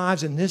there's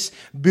lives in this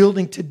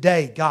building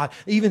today. God,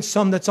 even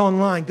some that's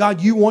online. God,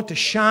 you want to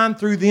shine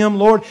through them,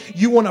 Lord.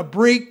 You want to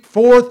break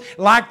forth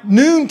like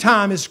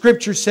noontime, as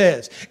Scripture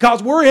says.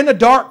 Because we're in a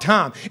dark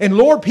time. And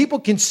Lord, people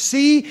can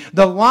see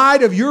the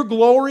light of your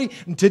glory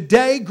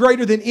today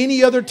greater than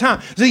any other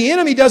time. The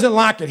enemy doesn't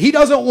like it. He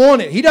doesn't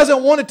want it. He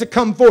doesn't want it to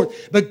come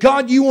forth. But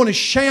God, you want to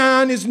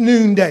shine as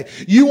noonday.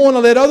 You want to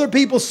let other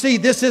people see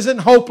this isn't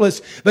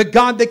hopeless. But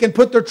God, they can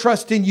put their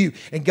trust in you.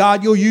 And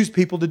God, you'll use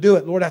people to do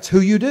it. Lord, that's who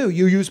you do.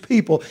 You use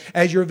people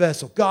as your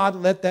vessel. God,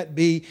 let that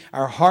be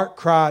our heart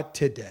cry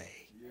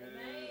today.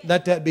 Amen.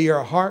 Let that be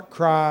our heart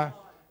cry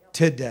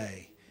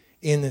today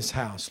in this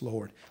house,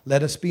 Lord.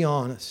 Let us be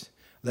honest.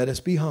 Let us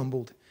be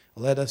humbled.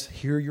 Let us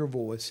hear your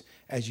voice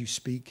as you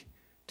speak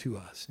to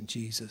us. In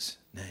Jesus'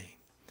 name.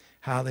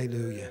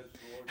 Hallelujah.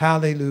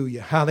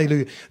 Hallelujah.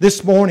 Hallelujah.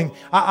 This morning,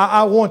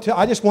 I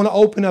just want to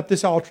open up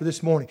this altar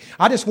this morning.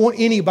 I just want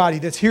anybody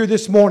that's here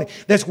this morning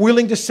that's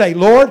willing to say,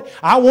 Lord,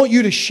 I want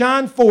you to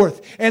shine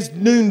forth as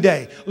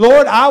noonday.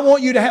 Lord, I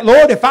want you to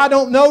Lord, if I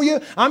don't know you,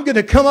 I'm going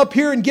to come up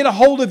here and get a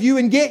hold of you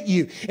and get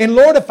you. And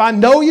Lord, if I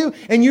know you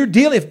and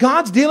if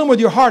God's dealing with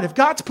your heart, if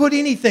God's put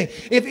anything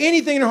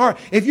in your heart,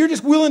 if you're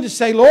just willing to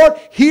say, Lord,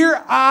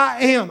 here I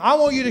am. I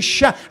want you to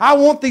shine. I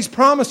want these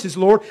promises,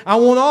 Lord. I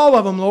want all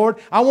of them, Lord.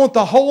 I want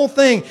the whole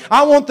thing.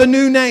 I want the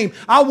new name.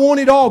 I want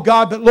it all,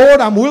 God. But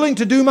Lord, I'm willing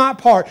to do my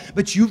part.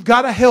 But you've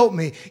got to help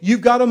me. You've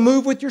got to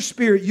move with your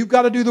Spirit. You've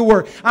got to do the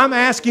work. I'm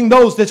asking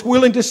those that's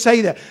willing to say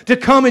that to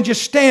come and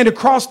just stand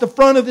across the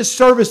front of this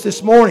service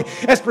this morning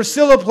as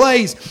Priscilla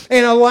plays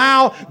and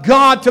allow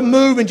God to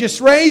move and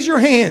just raise your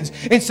hands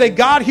and say,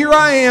 God, here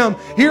I am.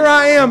 Here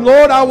I am.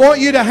 Lord, I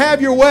want you to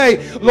have your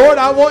way. Lord,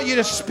 I want you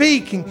to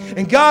speak.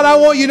 And God, I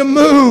want you to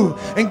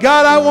move. And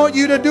God, I want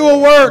you to do a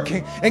work.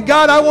 And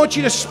God, I want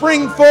you to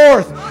spring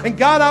forth. And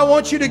God, I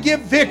want you to give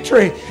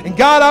victory. And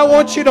God, I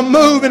want you to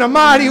move in a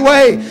mighty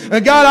way.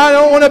 And God, I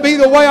don't want to be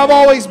the way I've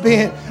always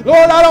been.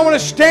 Lord, I don't want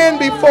to stand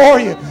before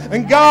you.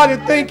 And God,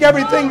 and think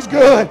everything's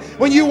good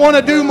when you want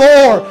to do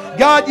more.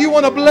 God, you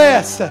want to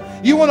bless.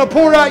 You want to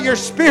pour out your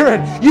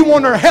Spirit. You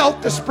want our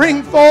health to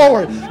spring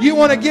forward. You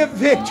want to give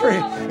victory.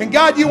 And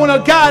God, you want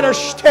to guide our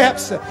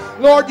steps.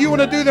 Lord, you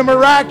want to do the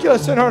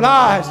miraculous in our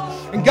lives.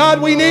 And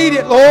God, we need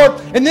it, Lord.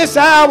 In this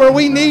hour,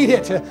 we need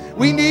it.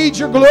 We need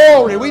your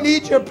glory. We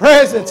need your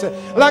presence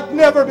like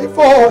never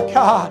before,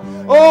 God.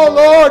 Oh,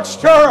 Lord,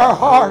 stir our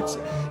hearts.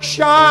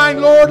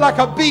 Shine, Lord, like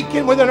a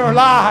beacon within our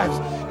lives.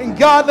 And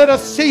God, let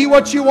us see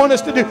what you want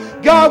us to do.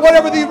 God,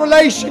 whatever the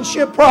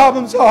relationship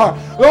problems are,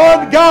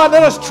 Lord God,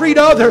 let us treat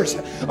others,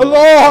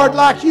 Lord,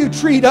 like you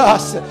treat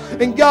us.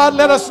 And God,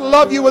 let us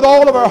love you with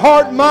all of our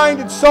heart, mind,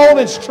 and soul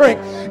and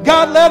strength.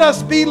 God, let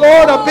us be,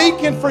 Lord, a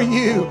beacon for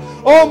you.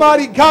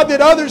 Almighty God,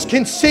 that others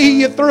can see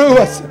you through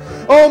us.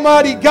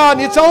 Almighty God,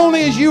 and it's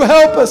only as you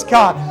help us,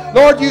 God.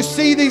 Lord, you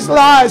see these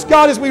lives,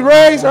 God, as we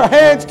raise our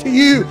hands to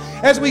you,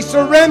 as we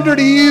surrender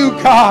to you,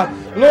 God.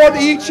 Lord,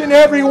 each and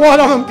every one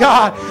of them,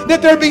 God,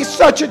 that there be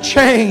such a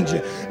change.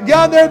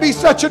 God, there be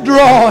such a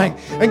drawing.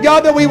 And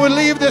God, that we would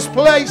leave this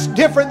place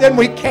different than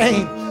we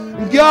came.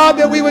 And God,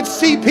 that we would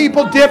see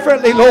people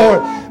differently,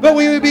 Lord. But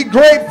we would be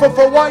grateful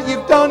for what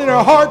you've done in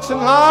our hearts and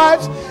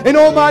lives. And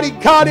Almighty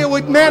God, it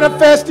would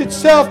manifest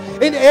itself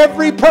in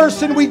every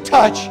person we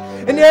touch,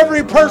 and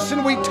every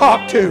person we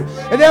talk to,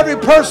 and every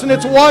person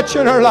that's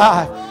watching our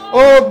life.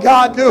 Oh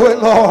God, do it,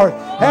 Lord.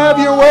 Have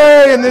your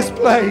way in this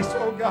place,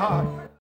 oh God.